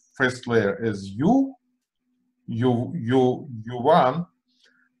example, of first layer as u1,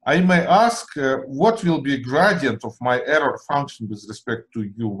 I may ask what will be gradient of my error function with respect to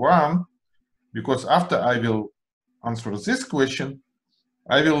u1, because after I will answer this question,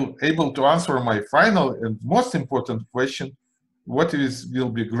 I will able to answer my final and most important question, what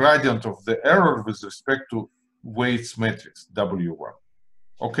will be gradient of the error with respect to weights matrix W1.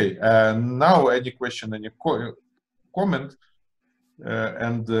 Okay, now any question, any comment,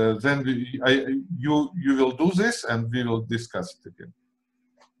 and then you will do this and we will discuss it again.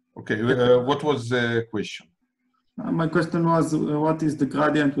 Okay, what was the question? My question was, what is the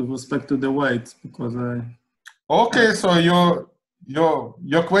gradient with respect to the weights? Because Okay, so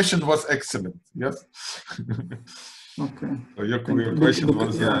your question was excellent. Yes. Okay. So your question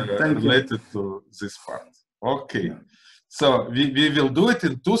was related to this part. Okay. Yeah. So we will do it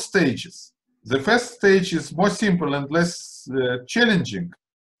in two stages. The first stage is more simple and less challenging.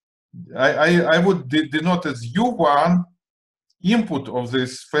 I would denote as U1 input of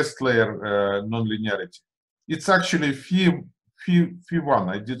this first layer nonlinearity. It's actually phi1.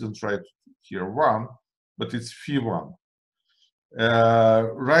 I didn't write here 1, but it's phi1.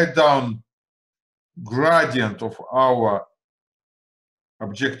 Write down gradient of our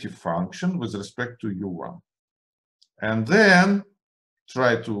objective function with respect to u1. And then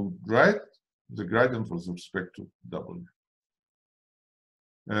try to write the gradient with respect to w.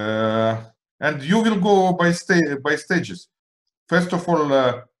 And you will go by stages. First of all,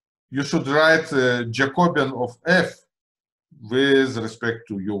 you should write Jacobian of f with respect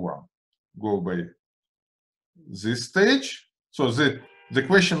to u1. Go by this stage. So the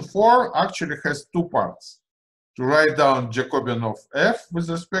question 4 actually has two parts. To write down Jacobian of f with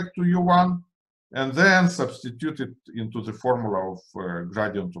respect to u1, and then substitute it into the formula of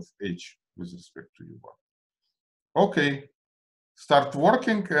gradient of h with respect to u1. Okay, start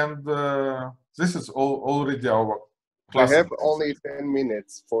working, and this is already our class. We have only 10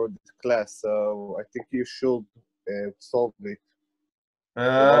 minutes for the class, so I think you should solve it.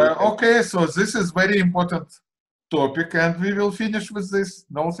 Okay, so this is very important topic, and we will finish with this.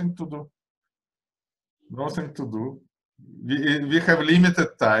 Nothing to do. Nothing to do. We have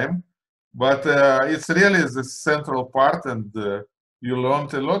limited time, but it's really the central part, and you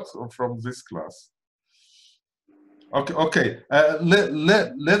learned a lot from this class. Okay.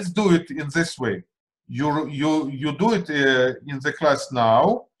 Let's do it in this way. You do it in the class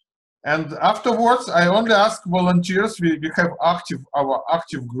now, and afterwards I only ask volunteers. We have our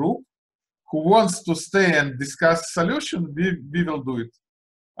active group who wants to stay and discuss solution. We will do it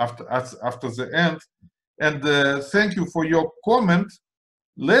after the end. And thank you for your comment.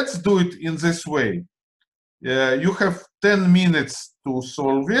 Let's do it in this way. You have 10 minutes to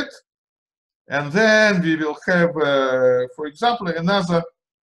solve it. And then we will have, for example, another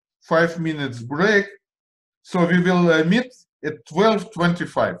 5 minutes break. So we will meet at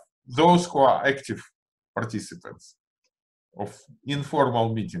 12:25, those who are active participants of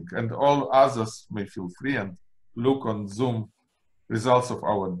informal meeting. And all others may feel free and look on Zoom results of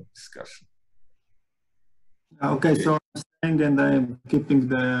our discussion. Okay, so I'm staying and I'm keeping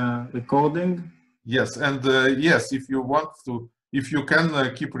the recording. Yes, and yes, if you want to, if you can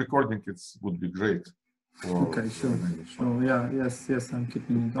keep recording, it would be great. Okay, sure. Sure. Yeah, yes, I'm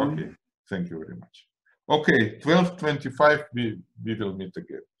keeping it on. Okay, thank you very much. Okay, 12:25, we will meet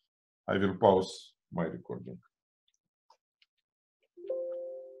again. I will pause my recording.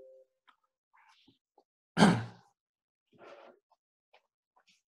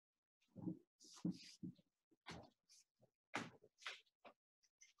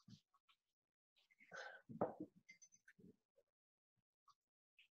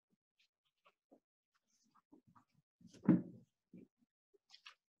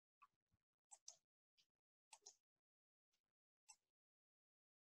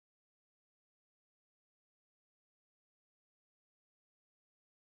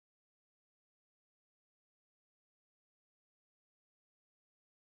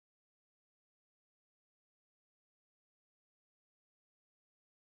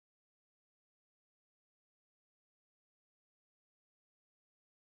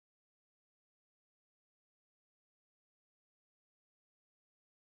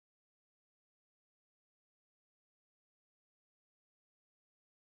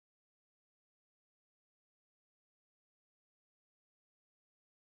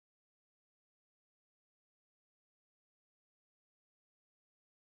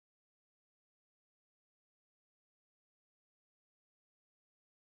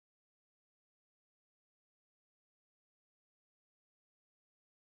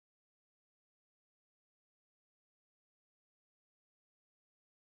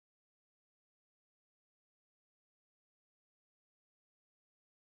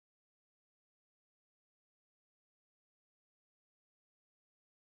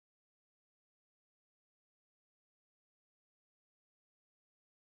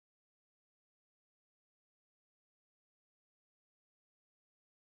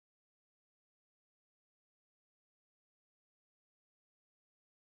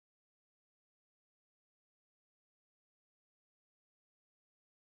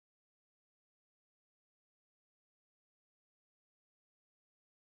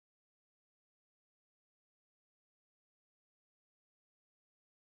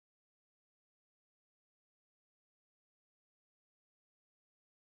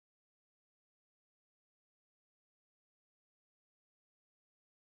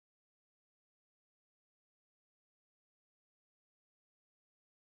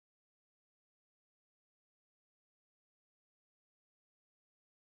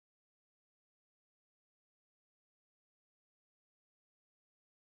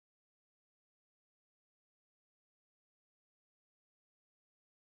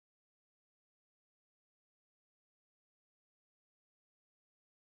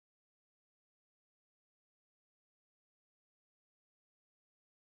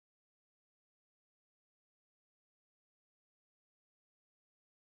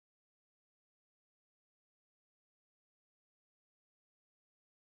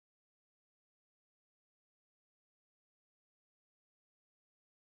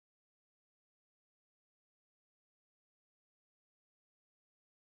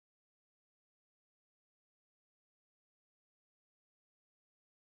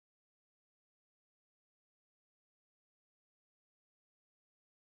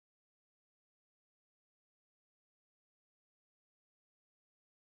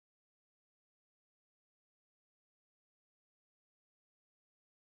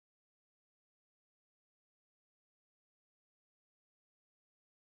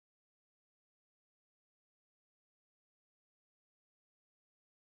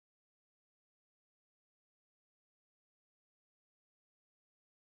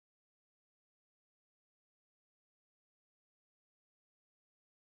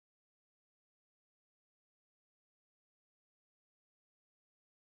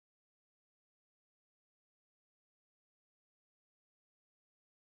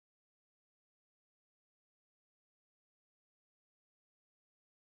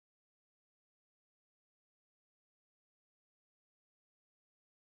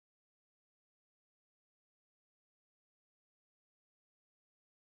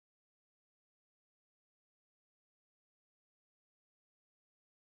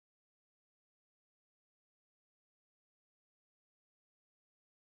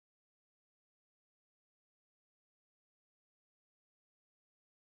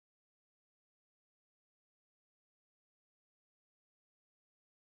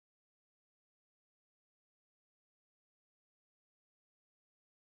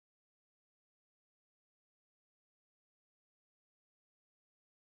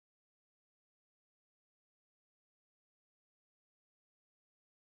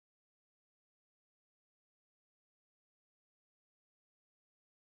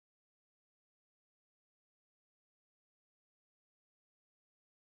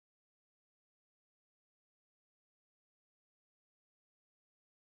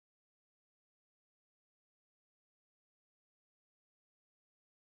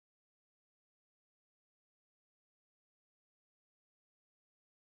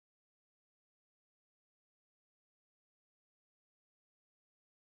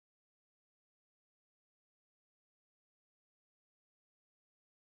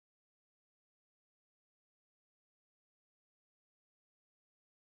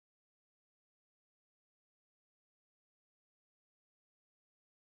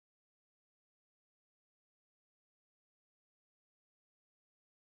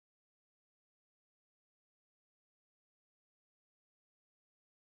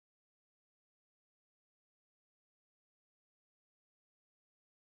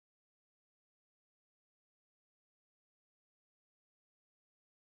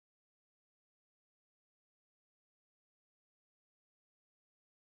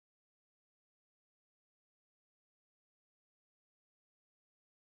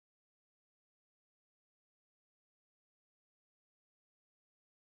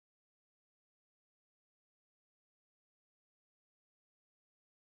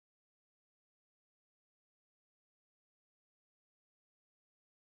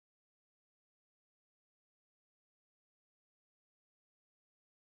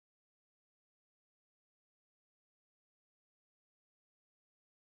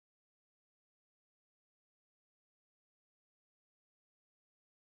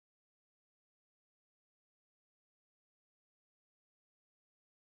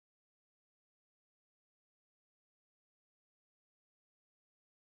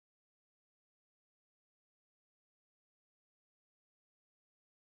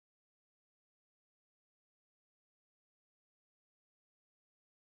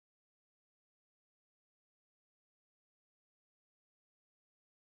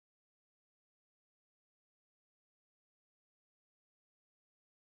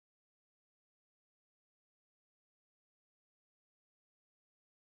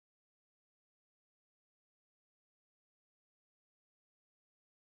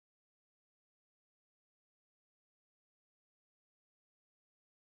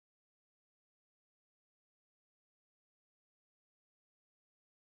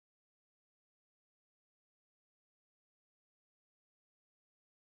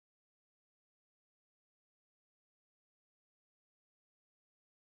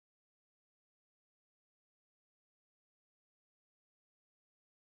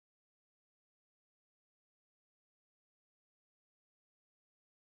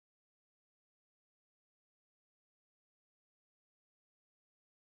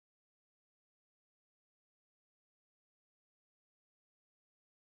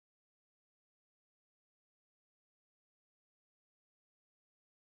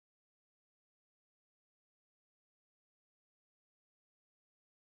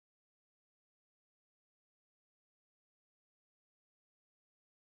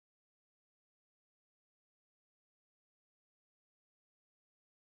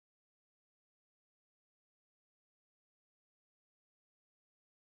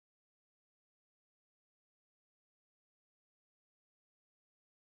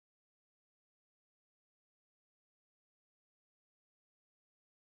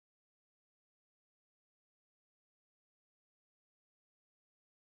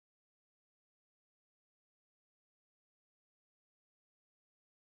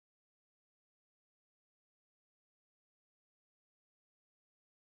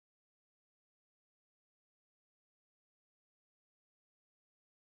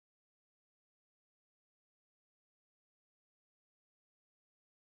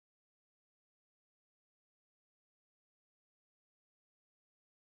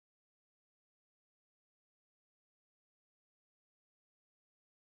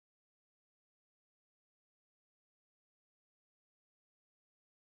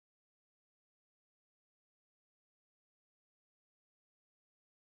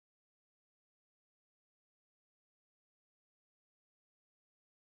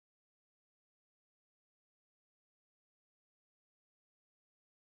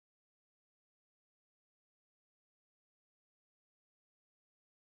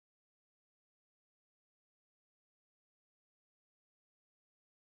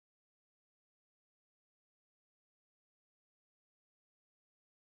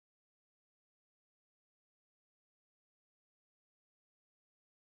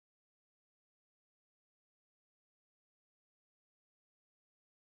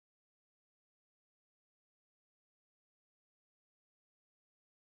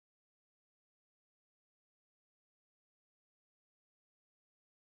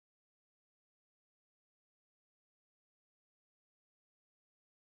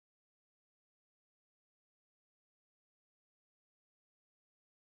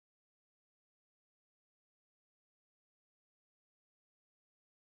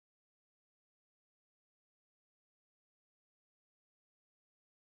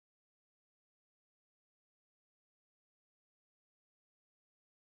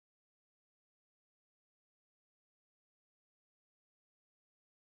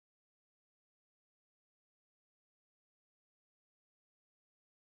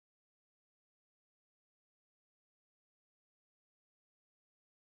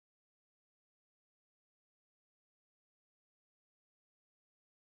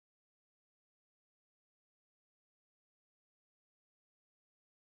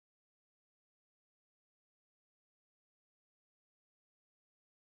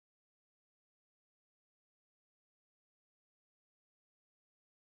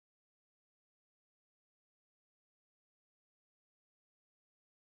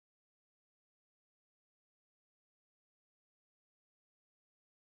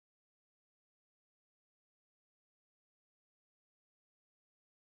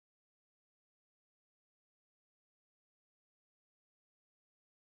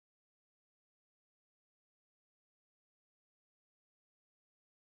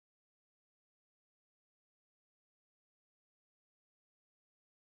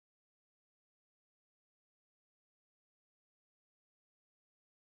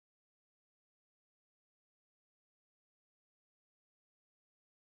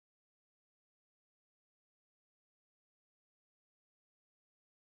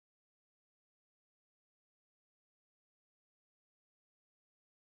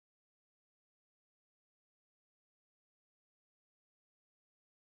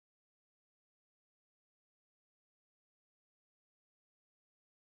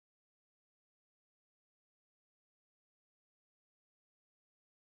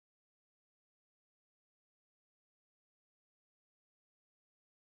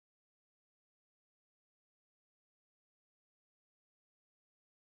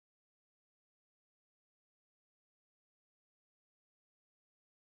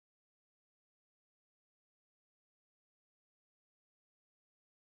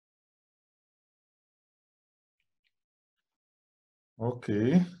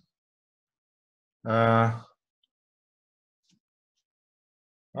 Okay.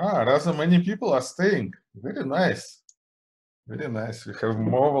 Rather many people are staying. Very nice. Very nice. We have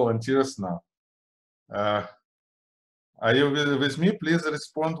more volunteers now. Are you with me? Please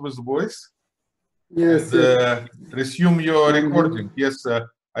respond with voice. Yes, And resume your I'm recording. Yes,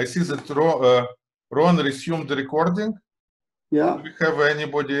 I see that Ron resumed the recording. Yeah, Do we have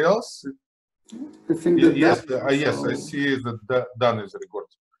anybody else? I think that Yes, that's I see that Dan is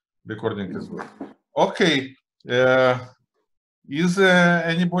recording as well. Okay. Is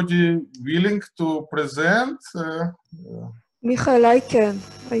anybody willing to present? Michael, I can.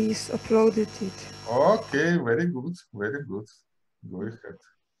 I uploaded it. Okay, very good, very good. Go ahead.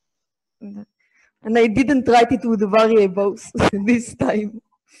 And I didn't write it with the variables this time,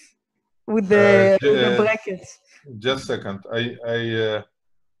 with the brackets. Just a second.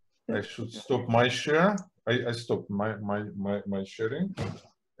 I should stop my share. I stopped my sharing,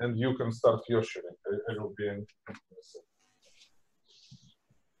 and you can start your sharing. I will be in.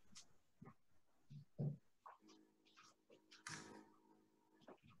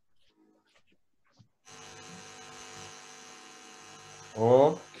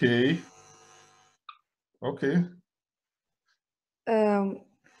 Okay. Okay.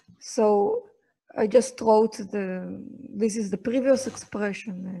 So I just wrote this is the previous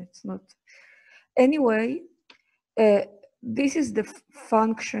expression. It's not. Anyway, this is the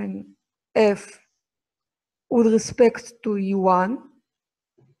function f with respect to u1.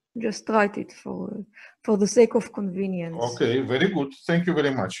 Just write it for the sake of convenience. Okay, very good. Thank you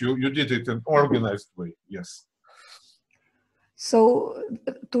very much. You did it in an organized way. Yes. So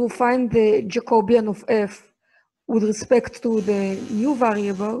to find the Jacobian of f with respect to the new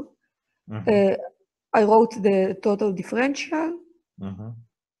variable, I wrote the total differential,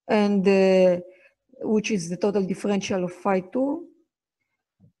 and which is the total differential of phi 2,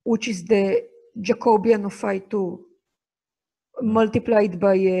 which is the Jacobian of phi 2 multiplied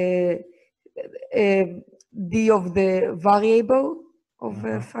by d of the variable of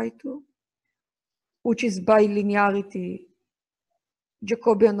phi 2, which is by linearity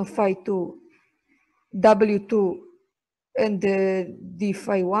Jacobian of phi 2, W2, and d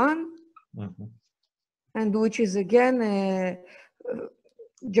phi 1, and which is again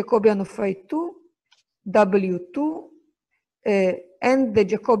Jacobian of phi 2, W2, and the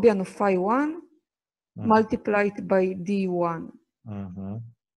Jacobian of phi 1 multiplied by d1.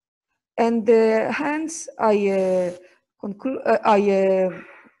 And hence I conclude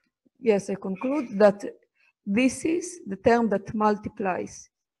that this is the term that multiplies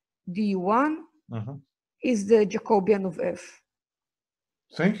d1 is the Jacobian of f.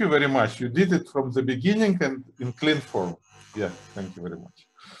 Thank you very much. You did it from the beginning and in clean form. Yeah, thank you very much.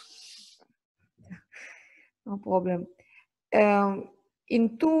 No problem.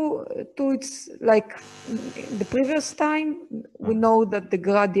 In two, it's like the previous time, we know that the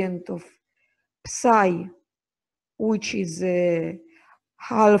gradient of psi, which is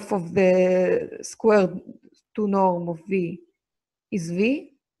half of the squared 2 norm of v, is v.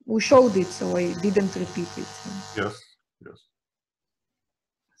 We showed it, so I didn't repeat it. Yes, yes.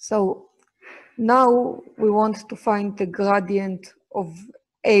 So now we want to find the gradient of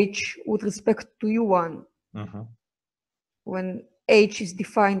h with respect to u1. When h is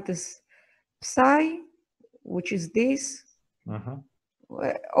defined as psi, which is this,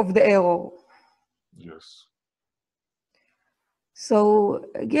 of the error. Yes. So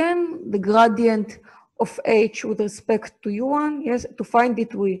again, the gradient of h with respect to u1, yes, to find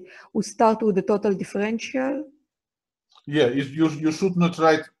it, we start with the total differential. Yeah, you should not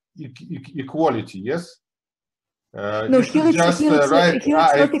write equality, yes? No, here it's not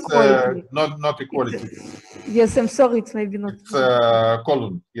equality. Not equality. Yes, I'm sorry, it's maybe not. It's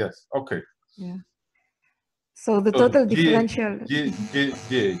column, yes, okay. Yeah. So the total differential.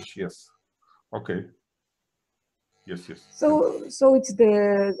 DH, yes. Okay. Yes, yes. So it's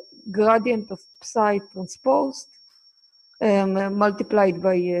the gradient of psi transposed multiplied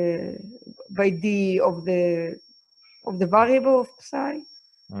by d of the variable of psi.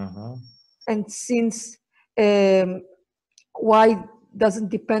 And since y doesn't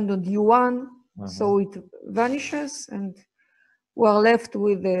depend on u1, so it vanishes, and we're left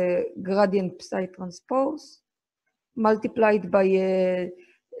with the gradient psi transpose multiplied by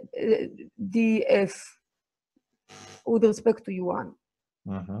df with respect to u1.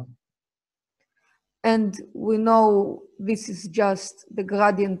 And we know this is just the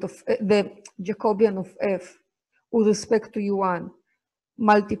gradient of the Jacobian of f with respect to u1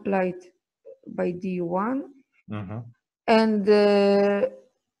 multiplied by du1. And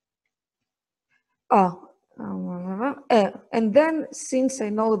And then, since I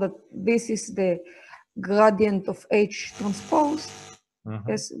know that this is the gradient of H transpose,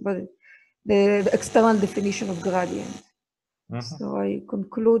 yes, but the external definition of gradient. So I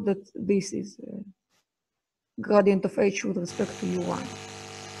conclude that this is gradient of H with respect to U1.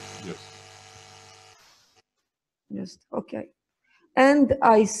 Yes. Yes, okay. And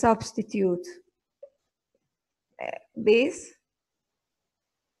I substitute this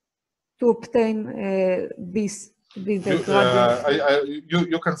to obtain this gradient.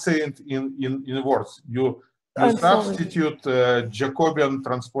 You can say it in words. You I'm substitute Jacobian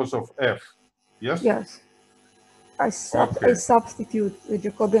transpose of F. Yes. Yes. I substitute the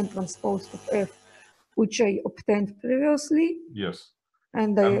Jacobian transpose of F, which I obtained previously. Yes.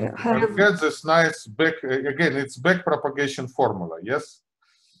 And I have get this nice back again. It's back propagation formula. Yes.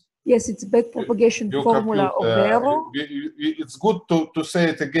 Yes, it's back propagation formula compute, of the error. It's good to say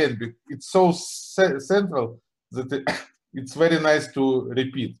it again. It's so central that it's very nice to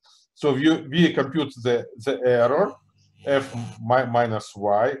repeat. So we compute the error, f minus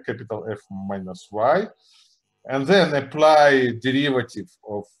y, capital F minus y, and then apply derivative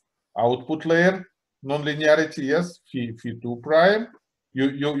of output layer nonlinearity, yes, phi2 prime.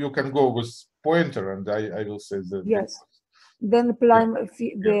 You can go with pointer, and I will say that. Yes. Then apply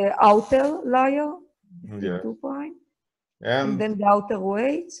the outer layer, phi2 prime, and then the outer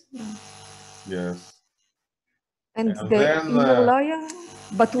weight. Yes. And the inner layer,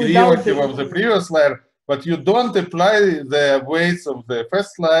 but without derivative of the previous layer, but you don't apply the weights of the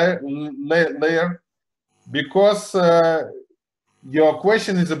first layer because your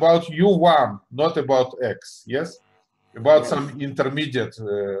question is about U1, not about X, yes? About some intermediate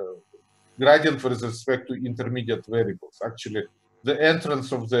gradient with respect to intermediate variables. Actually, the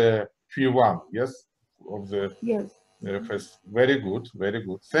entrance of the phi1, yes? Of the first. Very good, very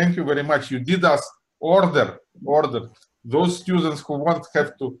good. Thank you very much. You did us order. Those students who won't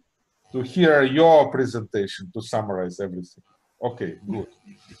have to hear your presentation to summarize everything. Okay, good.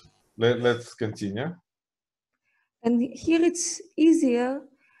 Let's continue. And here it's easier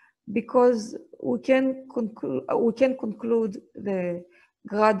because we can conclude the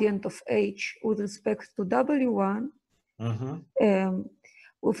gradient of H with respect to W1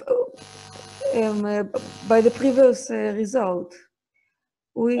 by the previous result.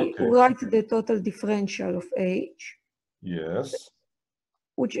 We write the total differential of H. Yes.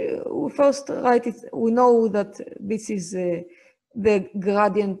 Which we first write it. We know that this is the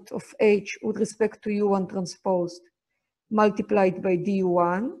gradient of H with respect to U1 transposed multiplied by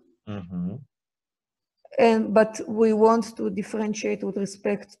du1. But we want to differentiate with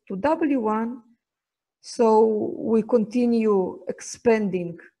respect to W1. So we continue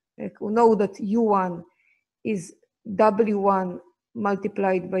expanding. Like we know that U1 is W1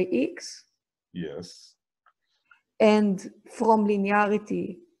 multiplied by X. Yes. And from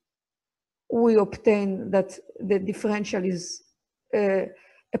linearity, we obtain that the differential is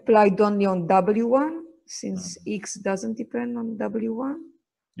applied only on W1, since X doesn't depend on W1.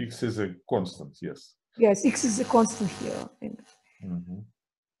 X is a constant, yes. Yes, X is a constant here.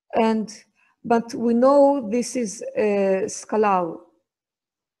 But we know this is a scalar.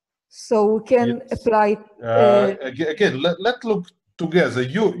 So we can apply. Again, let's look together.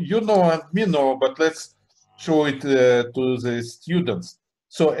 You know and me know, but let's show it to the students.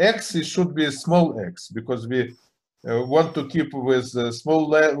 So X should be small x because we want to keep with small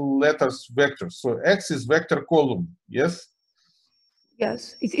letters vectors. So X is vector column, yes?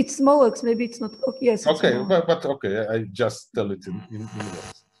 Yes, it's small x, maybe it's not. Okay, yes. Okay, but okay, I just tell it in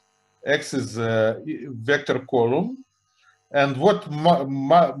words. X is vector column, and what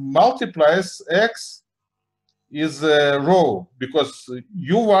multiplies X is a row, because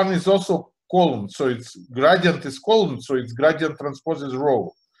U1 is also column, so its gradient is column, so its gradient transpose is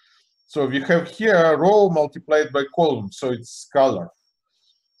row. So we have here a row multiplied by column, so it's scalar.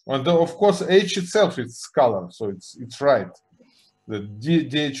 And of course, H itself is scalar, so it's right. The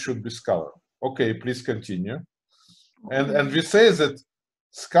DH should be scalar. Okay, please continue. And we say that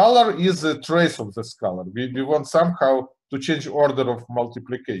scalar is a trace of the scalar. We want somehow to change order of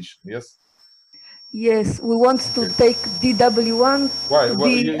multiplication, yes? Yes, we want to take dW1 Why?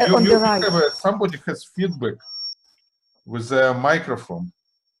 Well, on the right. Somebody has feedback with a microphone.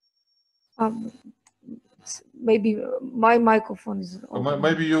 Maybe my microphone is open.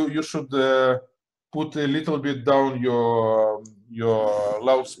 Maybe you should put a little bit down your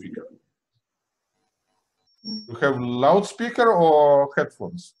loudspeaker. You have loudspeaker or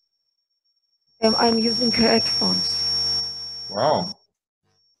headphones? I'm using headphones. Wow.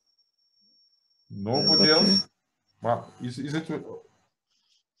 Nobody else? Wow. Is it?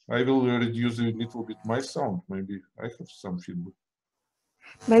 I will reduce a little bit my sound. Maybe I have some feedback.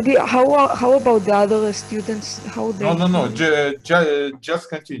 Maybe how about the other students? How they? No. Just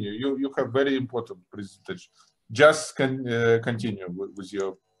continue. You have very important presentation. Just continue with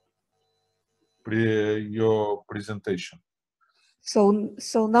your presentation.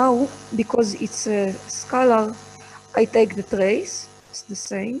 So now, because it's a scalar, I take the trace. It's the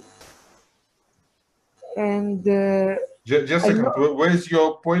same. And Just a second. Where is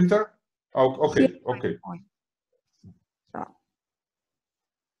your pointer? Oh, okay. Here, Okay. Ah.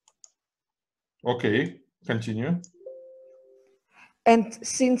 Okay. Continue. And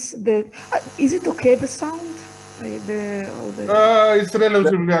since is it okay, the sound? It's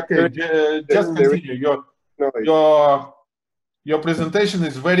relatively okay. Just continue. Your presentation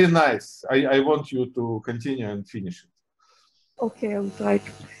is very nice. I want you to continue and finish it. Okay, I will try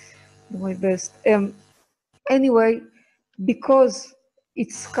to do my best. Anyway, because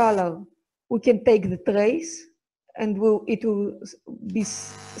it's scalar, we can take the trace and it will be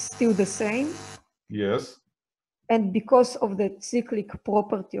still the same. Yes. And because of the cyclic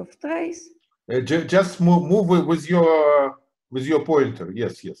property of trace, just move with your pointer.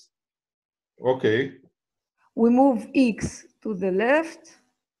 Yes. Okay. We move X to the left,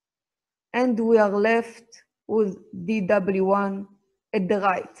 and we are left with dW1 at the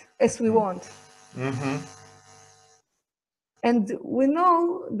right, as we want. Mm-hmm. And we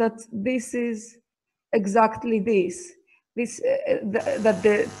know that this is exactly this. That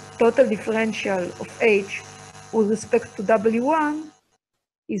the total differential of H with respect to W1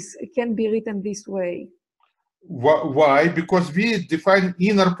 can be written this way. Why? Because we define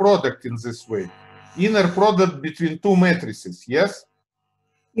inner product in this way. Inner product between two matrices, yes?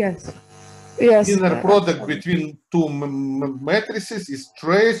 Yes. Yes. Inner product between two matrices is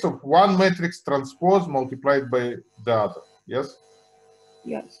trace of one matrix transpose multiplied by the other, yes?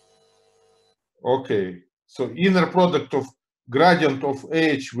 Yes. Okay. So inner product of gradient of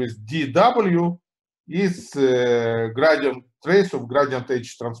H with dW is gradient trace of gradient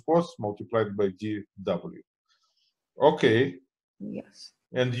H transpose multiplied by dW. Okay. Yes.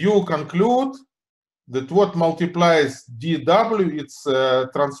 And you conclude that what multiplies dW, it's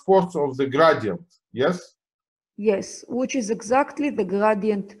transpose of the gradient, yes? Yes, which is exactly the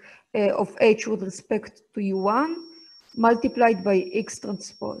gradient of H with respect to U1 multiplied by X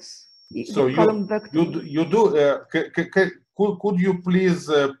transpose. So could you please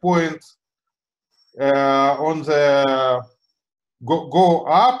point on the go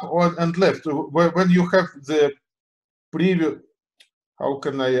up and left when you have the previous? How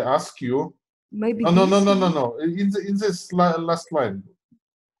can I ask you? Maybe no. In this last line.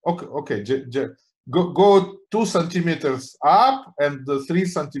 Okay. Go 2 centimeters up and 3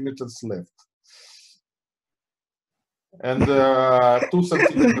 centimeters left. And 2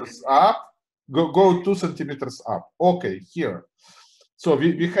 centimeters up. Go 2 centimeters up. Okay, here. So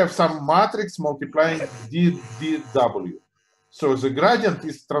we have some matrix multiplying dW. So the gradient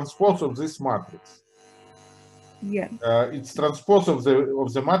is transpose of this matrix. Yeah. It's transpose of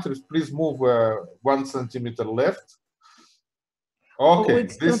the matrix. Please move 1 centimeter left. Okay,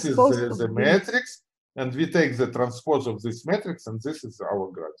 this is the matrix, and we take the transpose of this matrix, and this is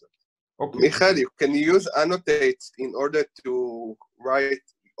our gradient. Okay. Michael, you can use annotate in order to write,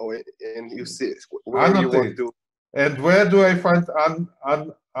 and you see where annotate. You want to. And where do I find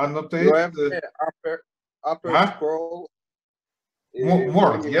annotate? You have the upper scroll.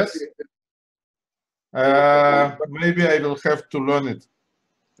 More, yes. Maybe I will have to learn it.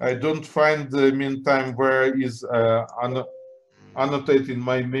 I don't find the meantime where is annotate in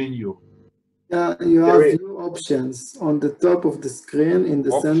my menu. Yeah, you have view options on the top of the screen in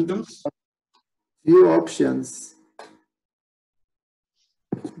the center. View options.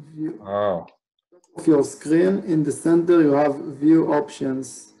 Oh. Of your screen in the center, you have view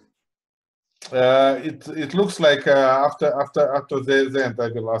options. It looks like after the end, I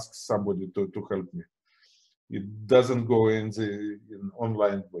will ask somebody to help me. It doesn't go in the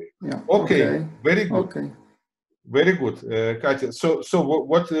online way. Yeah. Okay. Very good. Okay. Very good, Katya. So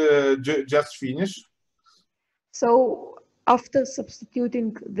what just finished? So after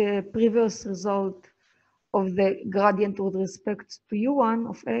substituting the previous result of the gradient with respect to U1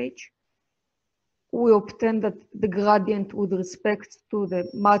 of H, we obtain that the gradient with respect to the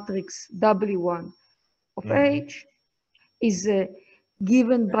matrix W1 of H is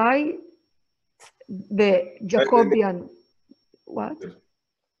given by the Jacobian. What?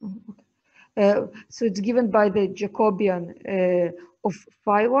 So it's given by the Jacobian of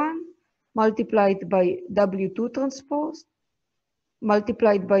phi1 multiplied by W2 transpose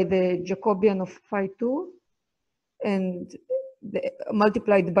multiplied by the Jacobian of phi2 and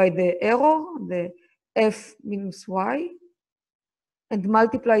multiplied by the error, the F minus Y, and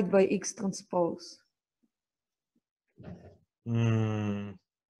multiplied by X transpose.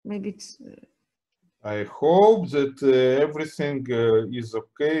 Maybe it's... I hope that everything is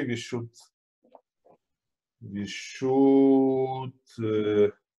okay. We should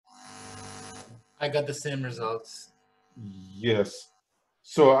I got the same results. Yes.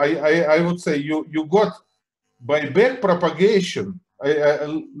 So I would say you got by back propagation.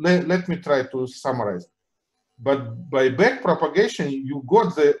 Let me try to summarize. But by back propagation, you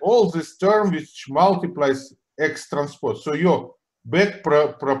got all this term which multiplies X transpose. So you back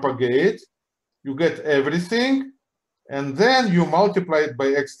propagate, you get everything, and then you multiply it by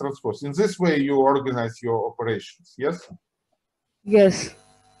X transpose. In this way, you organize your operations. Yes. Yes.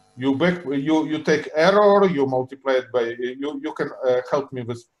 You take error, you multiply it by you can help me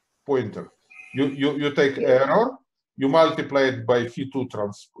with pointer. You take error, you multiply it by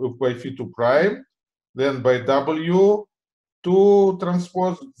phi2 prime, then by W2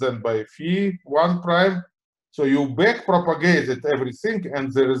 transpose, then by phi1 prime. So you back propagated everything,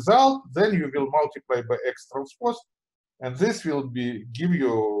 and the result then you will multiply by X transpose, and this will give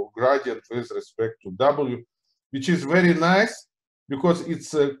you gradient with respect to W, which is very nice because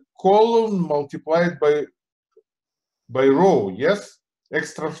it's a column multiplied by row. Yes,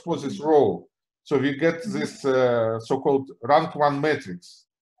 X transpose is row, so we get this so-called rank 1 matrix.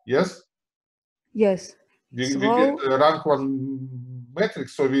 Yes. Yes. We get rank 1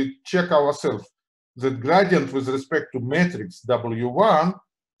 matrix, so we check ourselves that gradient with respect to matrix W1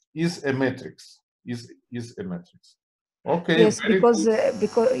 is a matrix. Is a matrix. Okay. Yes, because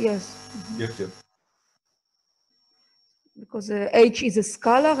yes. Yes. Because H is a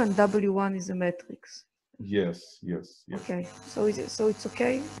scalar and W1 is a matrix. Yes. Okay, so it's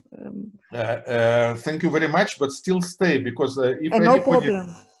okay. Thank you very much, but still stay because if no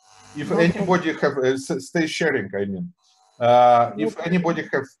problem. If no anybody problem. have stay sharing, I mean, if anybody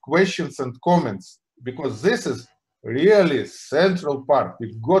have questions and comments, because this is really central part,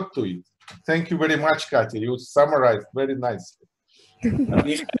 we got to it. Thank you very much, Katya. You summarized very nicely.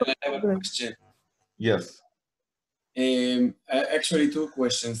 Michael, I have a question. Yes. Actually, two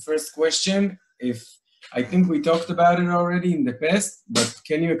questions. First question, I think we talked about it already in the past, but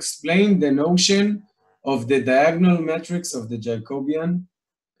can you explain the notion of the diagonal matrix of the Jacobian,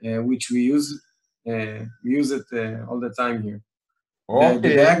 which we use it all the time here? Okay.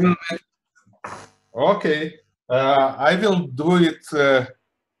 The diagonal matrix. Okay. I will do it.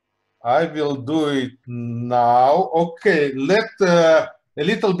 I will do it now. Okay. Let a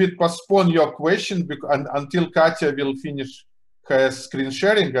little bit postpone your question until Katya will finish her screen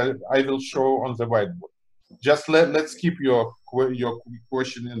sharing. I will show on the whiteboard. Just let's keep your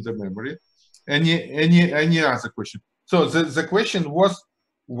question in the memory. Any other question? So the question was,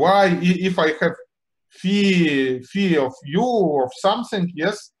 why, if I have phi of u of something,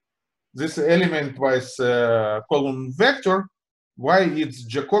 yes, this element-wise column vector, why it's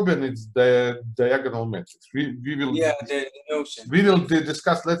Jacobian, it's the diagonal matrix. We will the notion. We will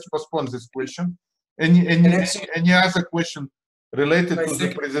discuss. Let's postpone this question. Any other question related to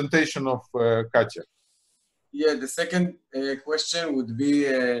the presentation of Katya? Yeah, the second question would be,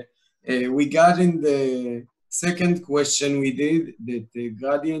 we got in the second question we did that the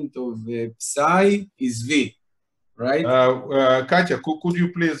gradient of psi is V, right? Katya, could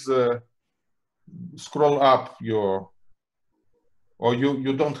you please scroll up your, or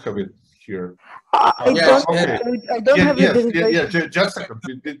you don't have it here? I don't have it. Yes, just a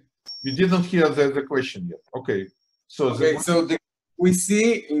second. We didn't hear the question yet. Okay. So we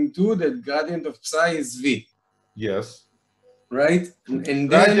see in 2 that gradient of psi is V. Yes. Right? And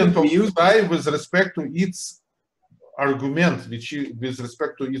gradient then we of psi with respect to its argument, which is with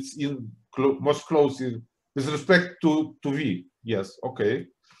respect to its most close with respect to V. Yes. Okay.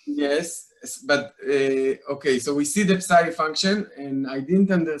 Yes, but okay. So we see the psi function, and I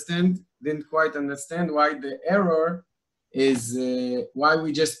didn't quite understand why the error is why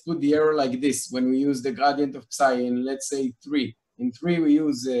we just put the error like this when we use the gradient of psi in, let's say, 3. In 3 we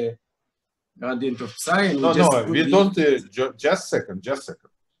use gradient of psi, and we don't. Just second.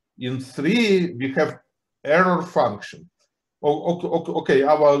 In 3 we have error function. Okay,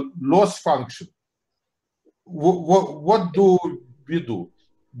 our loss function. What do?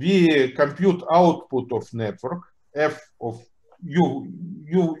 We compute output of network f of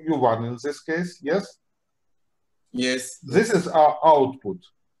u1 in this case. Yes. Yes. This is our output.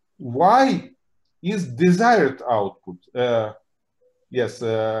 Y is desired output. Yes.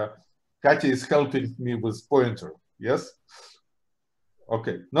 Katya is helping me with pointer. Yes.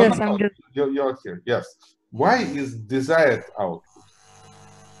 Okay. No, yes, no, you're here. Yes. y is desired output.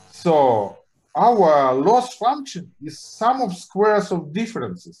 So our loss function is sum of squares of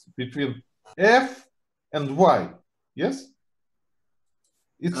differences between f and y. Yes?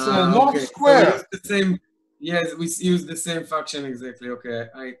 It's a norm okay. square. So we use the same. Yes, we use the same function exactly. Okay,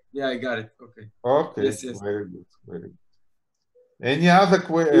 I got it. Okay. Okay. Yes, yes. Very good. Very good. Any other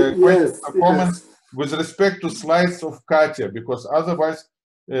questions Yes, or comments with respect to slides of Katya? Because otherwise,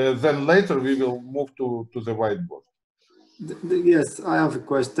 then later we will move to the whiteboard. Yes, I have a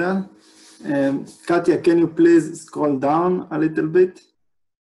question. Katya, can you please scroll down a little bit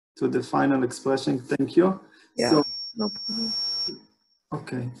to the final expression? Thank you. Yeah, So, no problem.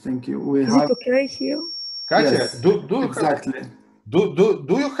 okay, thank you. We Is have it okay here? Katya, yes, exactly.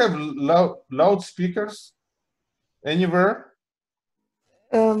 Do you have loudspeakers anywhere?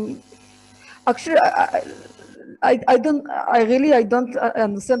 Actually, I don't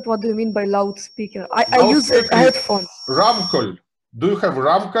understand what do you mean by loudspeaker. I use Loudspeaker is headphones. Ramkol. Do you have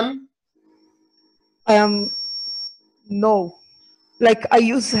Ramkol? No, like I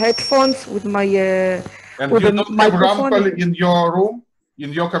use headphones with my And with you a don't have microphone. Ramkol in your room,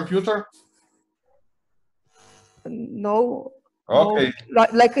 in your computer? No. Okay. No.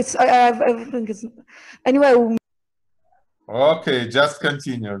 Like it's I have everything is anyway. Okay, just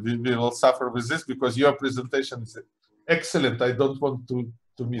continue. We will suffer with this because your presentation is excellent. I don't want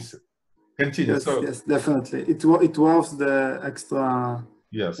to miss it. Continue. Yes, So, yes, definitely. It was the extra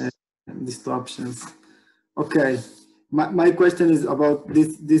yes. disruptions. Okay, my question is about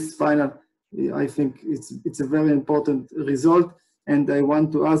this final. I think it's a very important result, and I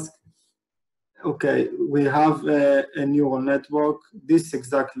want to ask. Okay, we have a neural network. This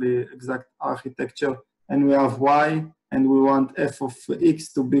exact architecture, and we have y, and we want f of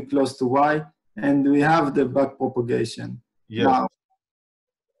x to be close to y, and we have the backpropagation. Yes. Now,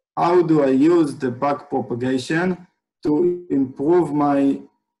 how do I use the backpropagation to improve my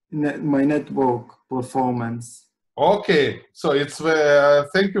network performance? Okay, so it's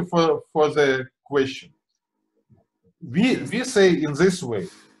thank you for the question. We say in this way.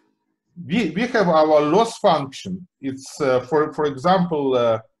 We have our loss function. It's for example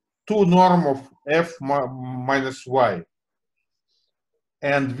 2 norm of f minus y,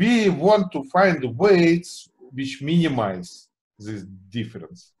 and we want to find weights which minimize this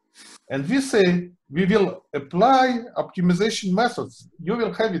difference. And we say we will apply optimization methods. You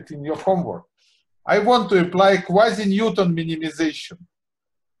will have it in your homework. I want to apply quasi-Newton minimization.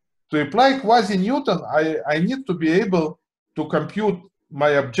 To apply quasi-Newton, I need to be able to compute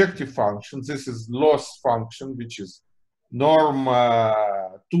my objective function. This is loss function, which is norm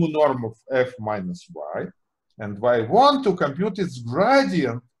 2 norm of f minus y. And I want to compute its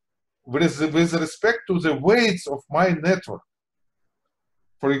gradient with respect to the weights of my network.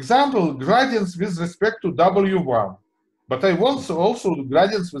 For example, gradients with respect to W1, but I want also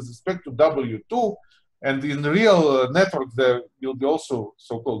gradients with respect to W2, and in real network there will be also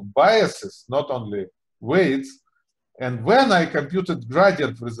so-called biases, not only weights. And when I computed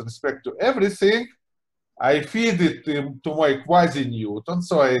gradient with respect to everything, I feed it to my quasi-Newton.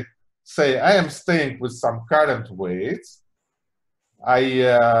 So I say I am staying with some current weights. I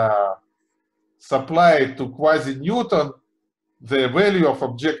supply to quasi-Newton the value of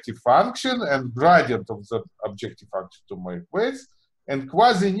objective function and gradient of the objective function to my weights. And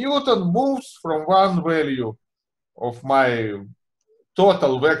quasi-Newton moves from one value of my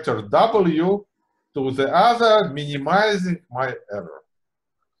total vector W to the other, minimizing my error.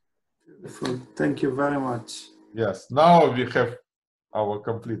 Beautiful. Thank you very much. Yes, now we have our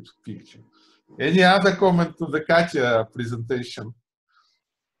complete picture. Any other comment to the Katya presentation?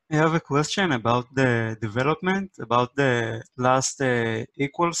 I have a question about the development, about the last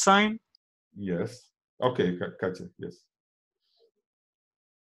equal sign. Yes. Okay, Katya, yes.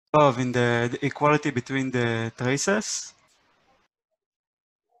 In the equality between the traces.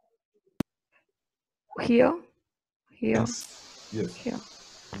 Here? Yes. Yes. Here.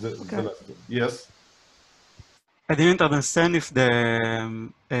 The last one. Yes. I didn't understand if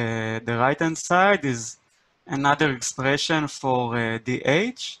the right-hand side is another expression for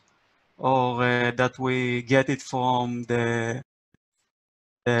dh, or that we get it from the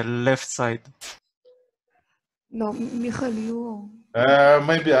left side. No, Michael, you.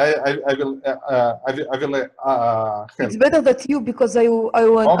 Maybe I will help. It's better that you, because I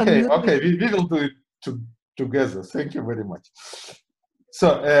want. Okay, okay, we will do it together. Thank you very much.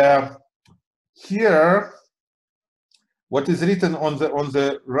 So here, what is written on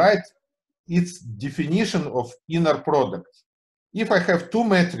the right, it's definition of inner product. If I have two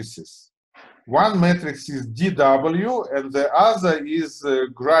matrices, one matrix is dW and the other is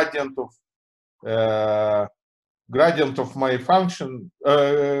gradient of gradient of my function,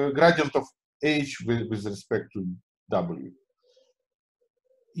 gradient of H with respect to W.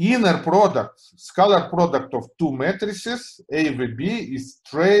 Inner product, scalar product of two matrices, A with B, is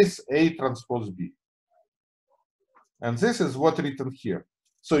trace A transpose B. And this is what written here.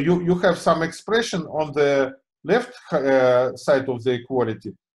 So you have some expression on the left side of the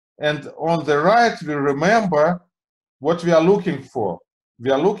equality. And on the right, we remember what we are looking for.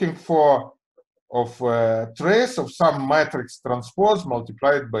 We are looking for trace of some matrix transpose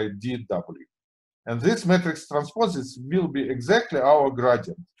multiplied by DW. And this matrix transpose will be exactly our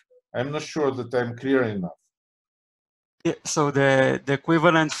gradient. I'm not sure that I'm clear enough. Yeah, so the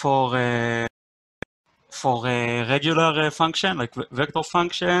equivalent for a regular function, like vector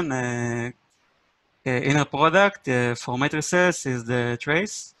function, inner product for matrices is the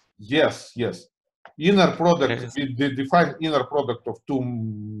trace? Yes, yes. Inner product, we define inner product of two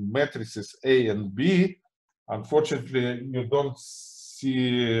matrices A and B. Unfortunately, you don't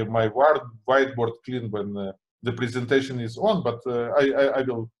see my whiteboard clean when the presentation is on, but I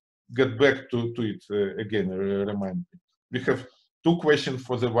will get back to it again, remind me. We have two questions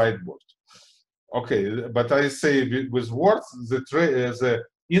for the whiteboard. Okay, but I say with words, the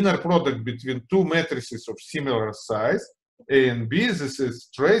inner product between two matrices of similar size, A and B, this is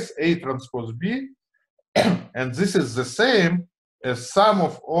trace A transpose B, and this is the same as sum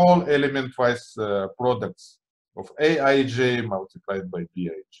of all element-wise products of Aij multiplied by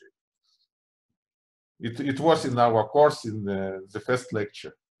Bij. It was in our course in the first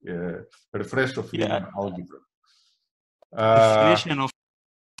lecture, refresh of linear algebra. Definition of.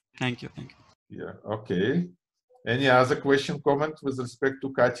 Thank you. Yeah. Okay. Any other question, comment with respect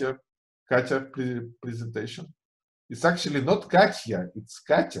to Katya presentation? It's actually not Katya, it's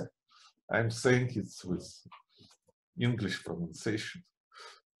Katya. I'm saying it's with English pronunciation.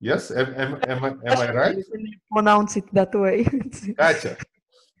 Yes, am I right? Can you pronounce it that way? Katya,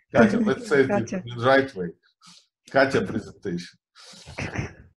 let's say it in the right way. Katya presentation.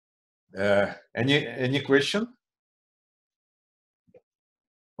 Any question?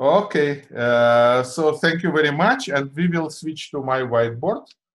 Okay, so thank you very much, and we will switch to my whiteboard,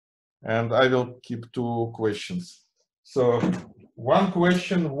 and I will keep two questions. So one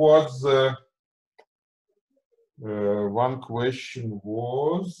question was,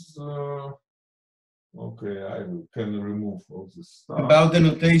 okay, I can remove all this stuff. About the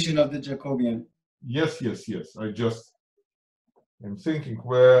notation of the Jacobian. Yes. I'm thinking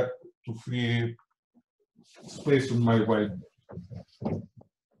where to free space on my whiteboard.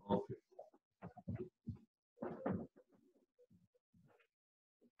 Okay.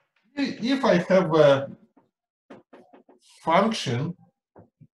 If I have a function,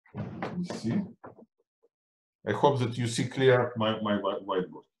 let me see. I hope that you see clear my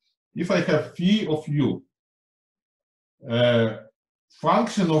whiteboard. If I have phi of u,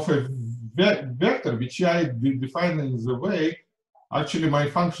 function of a vector which I define in the way, actually my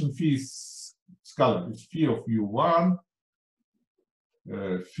function phi is scalar. It's phi of u1,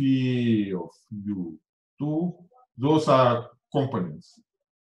 phi of u2. Those are components.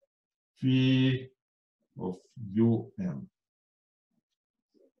 Phi of un.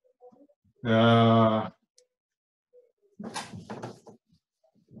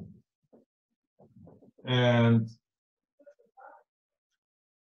 And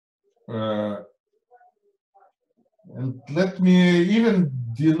let me even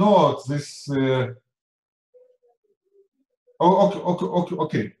denote this.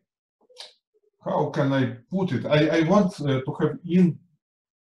 Okay. How can I put it? I want to have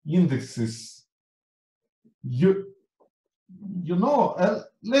indexes. You know,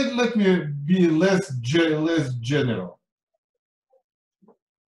 let me be less general.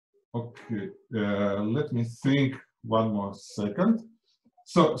 Okay, let me think one more second.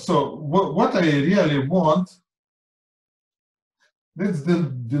 So what I really want, let's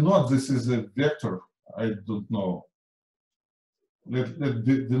denote this is a vector. I don't know. Let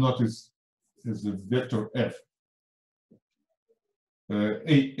denote this as a vector f.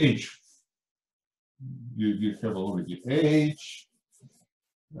 H. You have already H.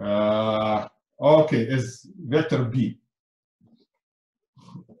 Okay, as vector B.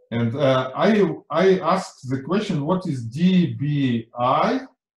 And I asked the question, what is dBi?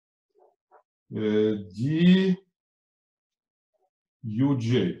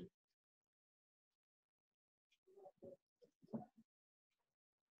 duj.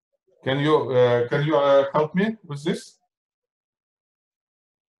 Can you help me with this?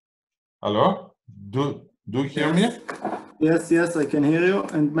 Hello? Do you hear me? Yes, I can hear you,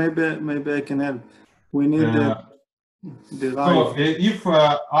 and maybe I can help. We need the so if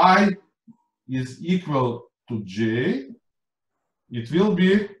I is equal to J, it will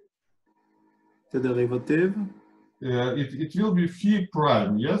be the derivative. It will be phi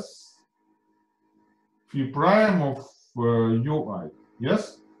prime, yes? Phi prime of ui,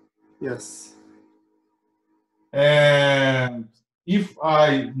 yes? Yes. And if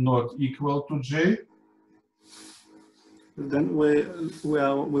I not equal to J, then we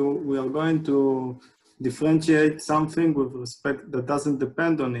are going to differentiate something with respect that doesn't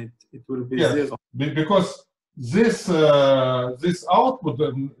depend on it. It will be yes, zero. Because this this output,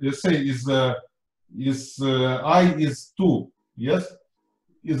 let's say, is I is 2, yes?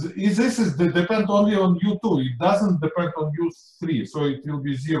 This is depend only on U2. It doesn't depend on U3, so it will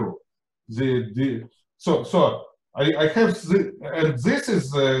be 0. So I have and this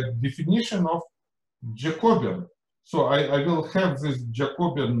is the definition of Jacobian. So I will have this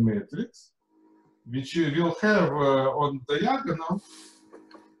Jacobian matrix, which will have on diagonal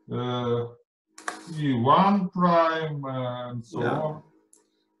E1 prime and so on.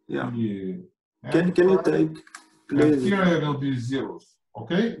 Yeah. And can you take, please? And here will be zeros.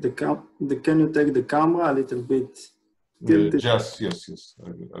 Okay. Can you take the camera a little bit? Just yes, I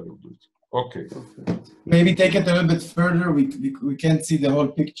will do it. Okay. Perfect. Maybe take it a little bit further. We can't see the whole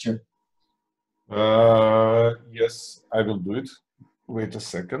picture. Yes, I will do it. Wait a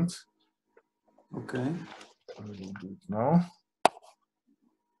second. Okay. I will do it now.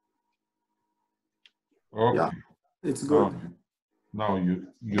 Okay. Yeah, it's good. Now you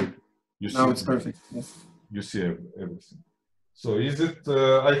see. Now it's perfect. Yes. You see everything. So is it?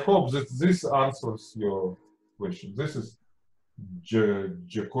 I hope that this answers your question. This is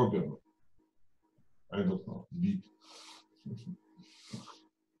Jacobian. I don't know.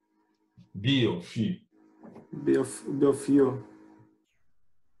 B of phi. B of u.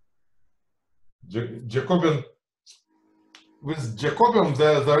 Jacobian. With Jacobian,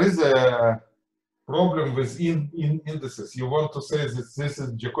 there is a problem with indices. You want to say that this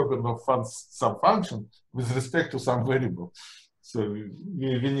is Jacobian of some function with respect to some variable. So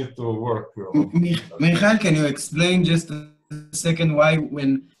we need to work on Michael, can you explain just a second why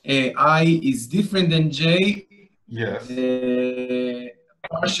when I is different than J, yes,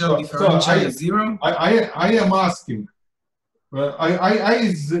 partial differential is 0? I am asking, I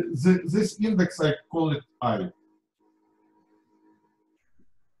is this index, I call it I.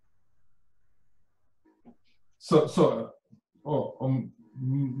 So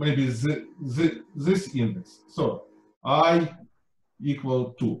maybe this index. So I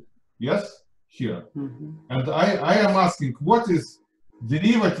equal 2, yes, here. Mm-hmm. And I am asking, what is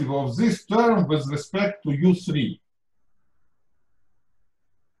derivative of this term with respect to U3?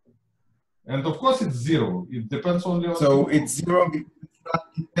 And of course it's 0. It depends only on So U2. it's 0 because it's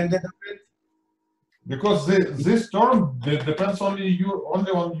not dependent on it? Because this term depends only on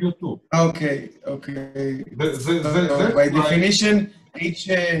U2. Okay. So by definition, H.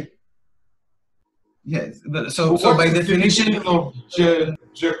 Yes. So by definition of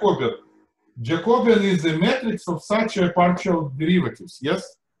Jacobian. Jacobian is a matrix of such a partial derivatives.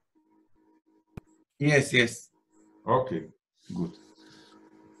 Yes. Yes. Okay. Good.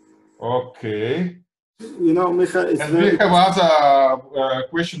 Okay. You know, Michael, it's and we have other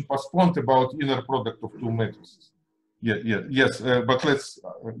question postponed about inner product of two matrices. Yes, but let's,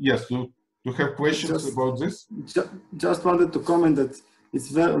 yes, do you have questions about this? Just wanted to comment that it's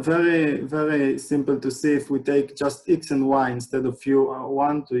very, very simple to see if we take just x and y instead of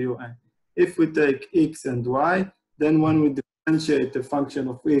u1 to un. If we take x and y, then when we differentiate the function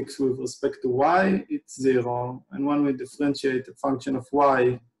of x with respect to y, it's 0. And when we differentiate the function of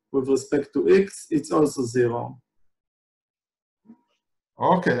y with respect to x, it's also 0.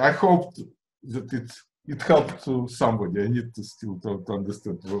 Okay, I hope that it helped to somebody. I need to still to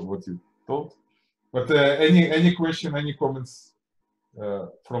understand what you told. But any question, any comments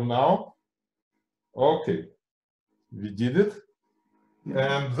from now? Okay, we did it.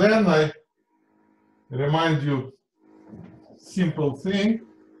 And then I remind you simple thing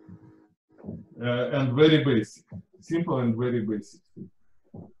and very basic. Simple and very basic thing.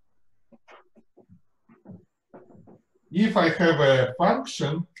 If I have a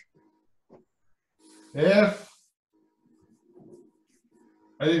function f,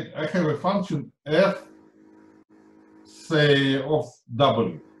 I have a function f, say, of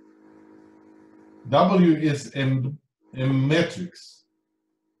w. W is a matrix.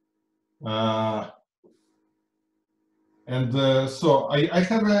 So I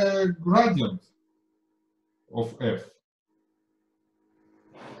have a gradient of f.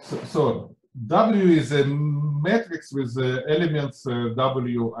 So W is a matrix with elements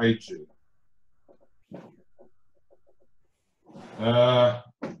Wij.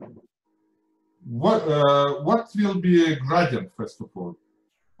 what will be a gradient, first of all,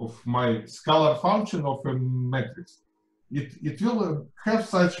 of my scalar function of a matrix? It will have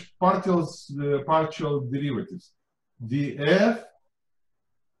such partial derivatives. df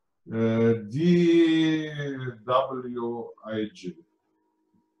dwij.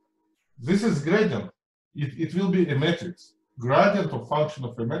 This is gradient. It will be a matrix. Gradient of function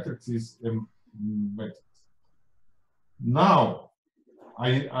of a matrix is a matrix. Now,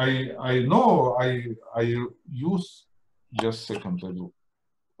 I know I use, just a second, I will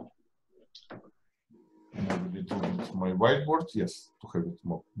move a little bit my whiteboard, yes, to have it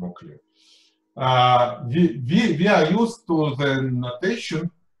more clear. We are used to the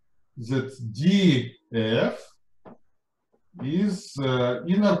notation that df is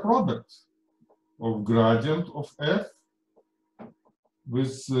inner product of gradient of f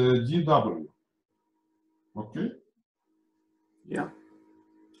with dw. Okay? Yeah.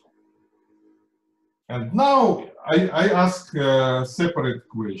 And now I ask a separate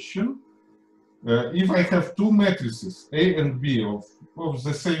question. If I have two matrices, A and B, of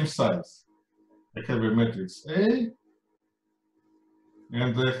the same size, I have a matrix A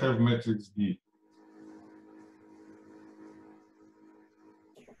and I have matrix B.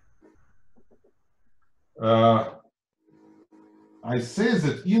 I say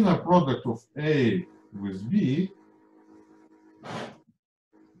that inner product of A with B,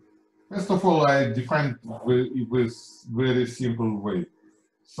 first of all, I define it with very simple way.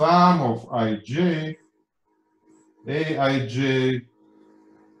 Sum of ij, aij,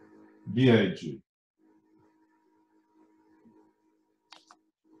 bij.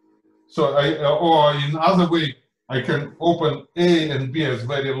 So or in other way, I can open A and B as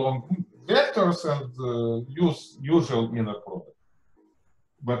very long vectors and use usual inner product.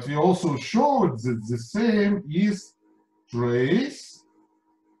 But we also showed that the same is trace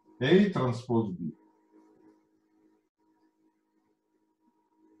A transpose B.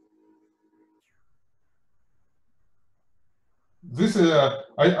 This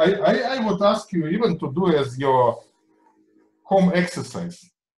I would ask you even to do as your home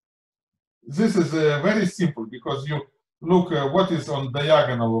exercise. This is very simple because you look what is on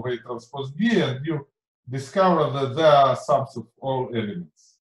diagonal of A transpose B and you discover that there are sums of all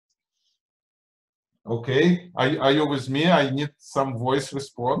elements. Okay, are you with me? I need some voice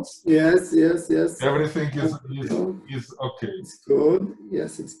response. Yes, yes, yes. Everything is okay. It's good.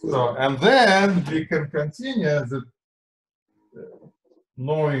 Yes, it's good. So, and then we can continue that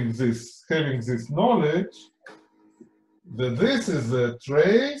knowing this, having this knowledge, that this is a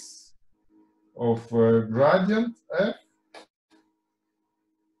trace of gradient f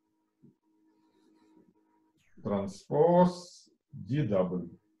transpose dw.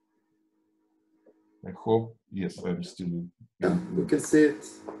 I hope, yes, I'm still in. Yeah, we can see it.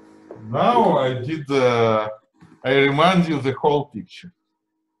 Now I did, I remind you the whole picture.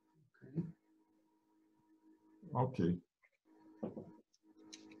 Okay.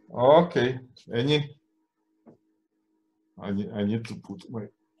 Okay. I need to put my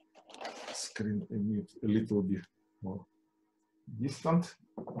screen a little bit more distant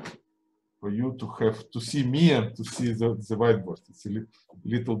for you to have to see me and to see the whiteboard. It's a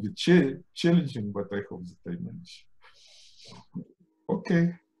little bit challenging, but I hope that I manage.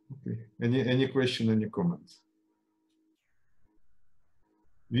 Okay. Okay. Any question? Any comments?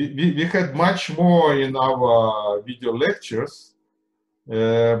 We had much more in our video lectures,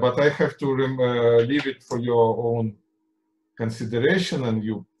 but I have to leave it for your own consideration, and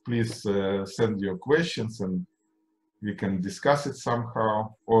you please send your questions and we can discuss it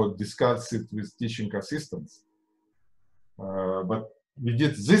somehow or discuss it with teaching assistants. But we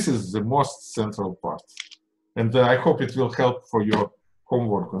did, this is the most central part. And I hope it will help for your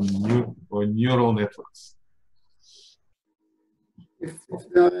homework on neural networks. If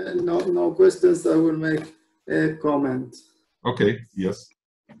there are no questions, I will make a comment. Okay, yes.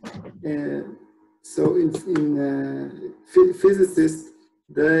 So in physicists,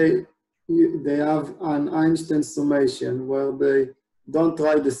 they have an Einstein summation where they don't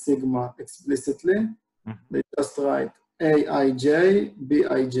write the sigma explicitly. Mm-hmm. They just write Aij,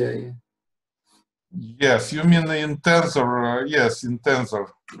 Bij. Yes, you mean in tensor, yes, in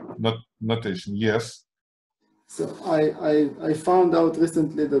tensor notation, yes. So I found out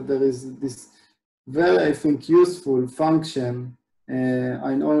recently that there is this very, I think, useful function.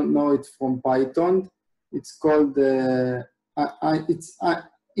 I know it from Python. It's called it's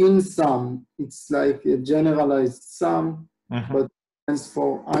in sum. It's like a generalized sum, mm-hmm. but it stands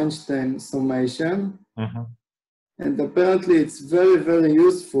for Einstein summation. Mm-hmm. And apparently it's very, very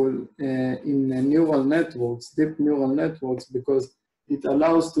useful in neural networks, deep neural networks, because it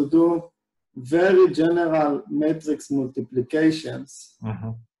allows to do very general matrix multiplications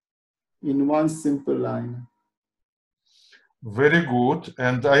in one simple line. Very good.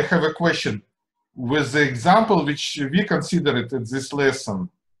 And I have a question. With the example which we considered in this lesson,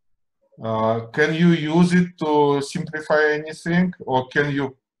 can you use it to simplify anything, or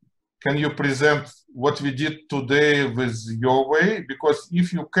can you present what we did today with your way? Because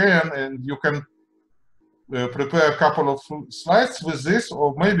if you can, and you can prepare a couple of slides with this,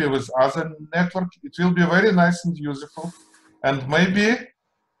 or maybe with other network, it will be very nice and useful. And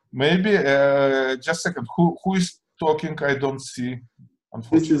maybe just a second, who is talking? I don't see.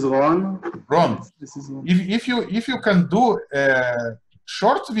 This is Ron. Ron, This is Ron. if you can do a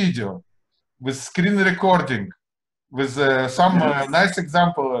short video with screen recording, with some nice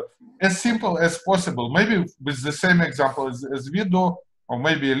example, as simple as possible, maybe with the same example as we do, or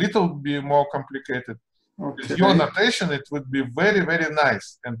maybe a little bit more complicated. Okay. With your notation, it would be very, very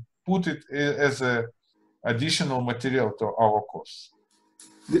nice, and put it as a additional material to our course.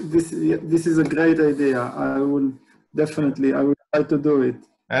 This is a great idea. I will try to do it.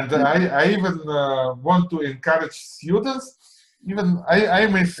 And I even want to encourage students, even I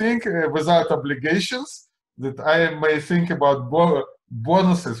may think without obligations, that I may think about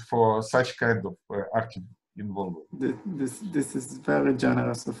bonuses for such kind of involvement. This is very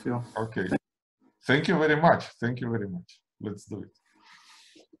generous of you. Okay. Thank you very much. Thank you very much. Let's do it.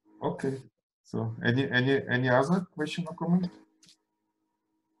 Okay. So any other question or comment?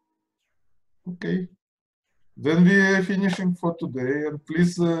 Okay. Then we are finishing for today, and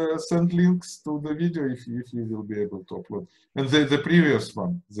please send links to the video if you will be able to upload. And the previous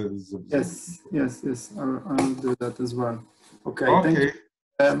one. Yes. I'll do that as well. Okay. Okay. Thank you.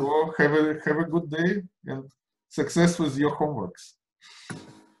 So have a good day and success with your homeworks.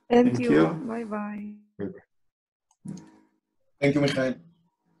 Thank you. Bye bye. Bye bye. Thank you, Michael.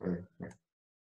 Bye bye.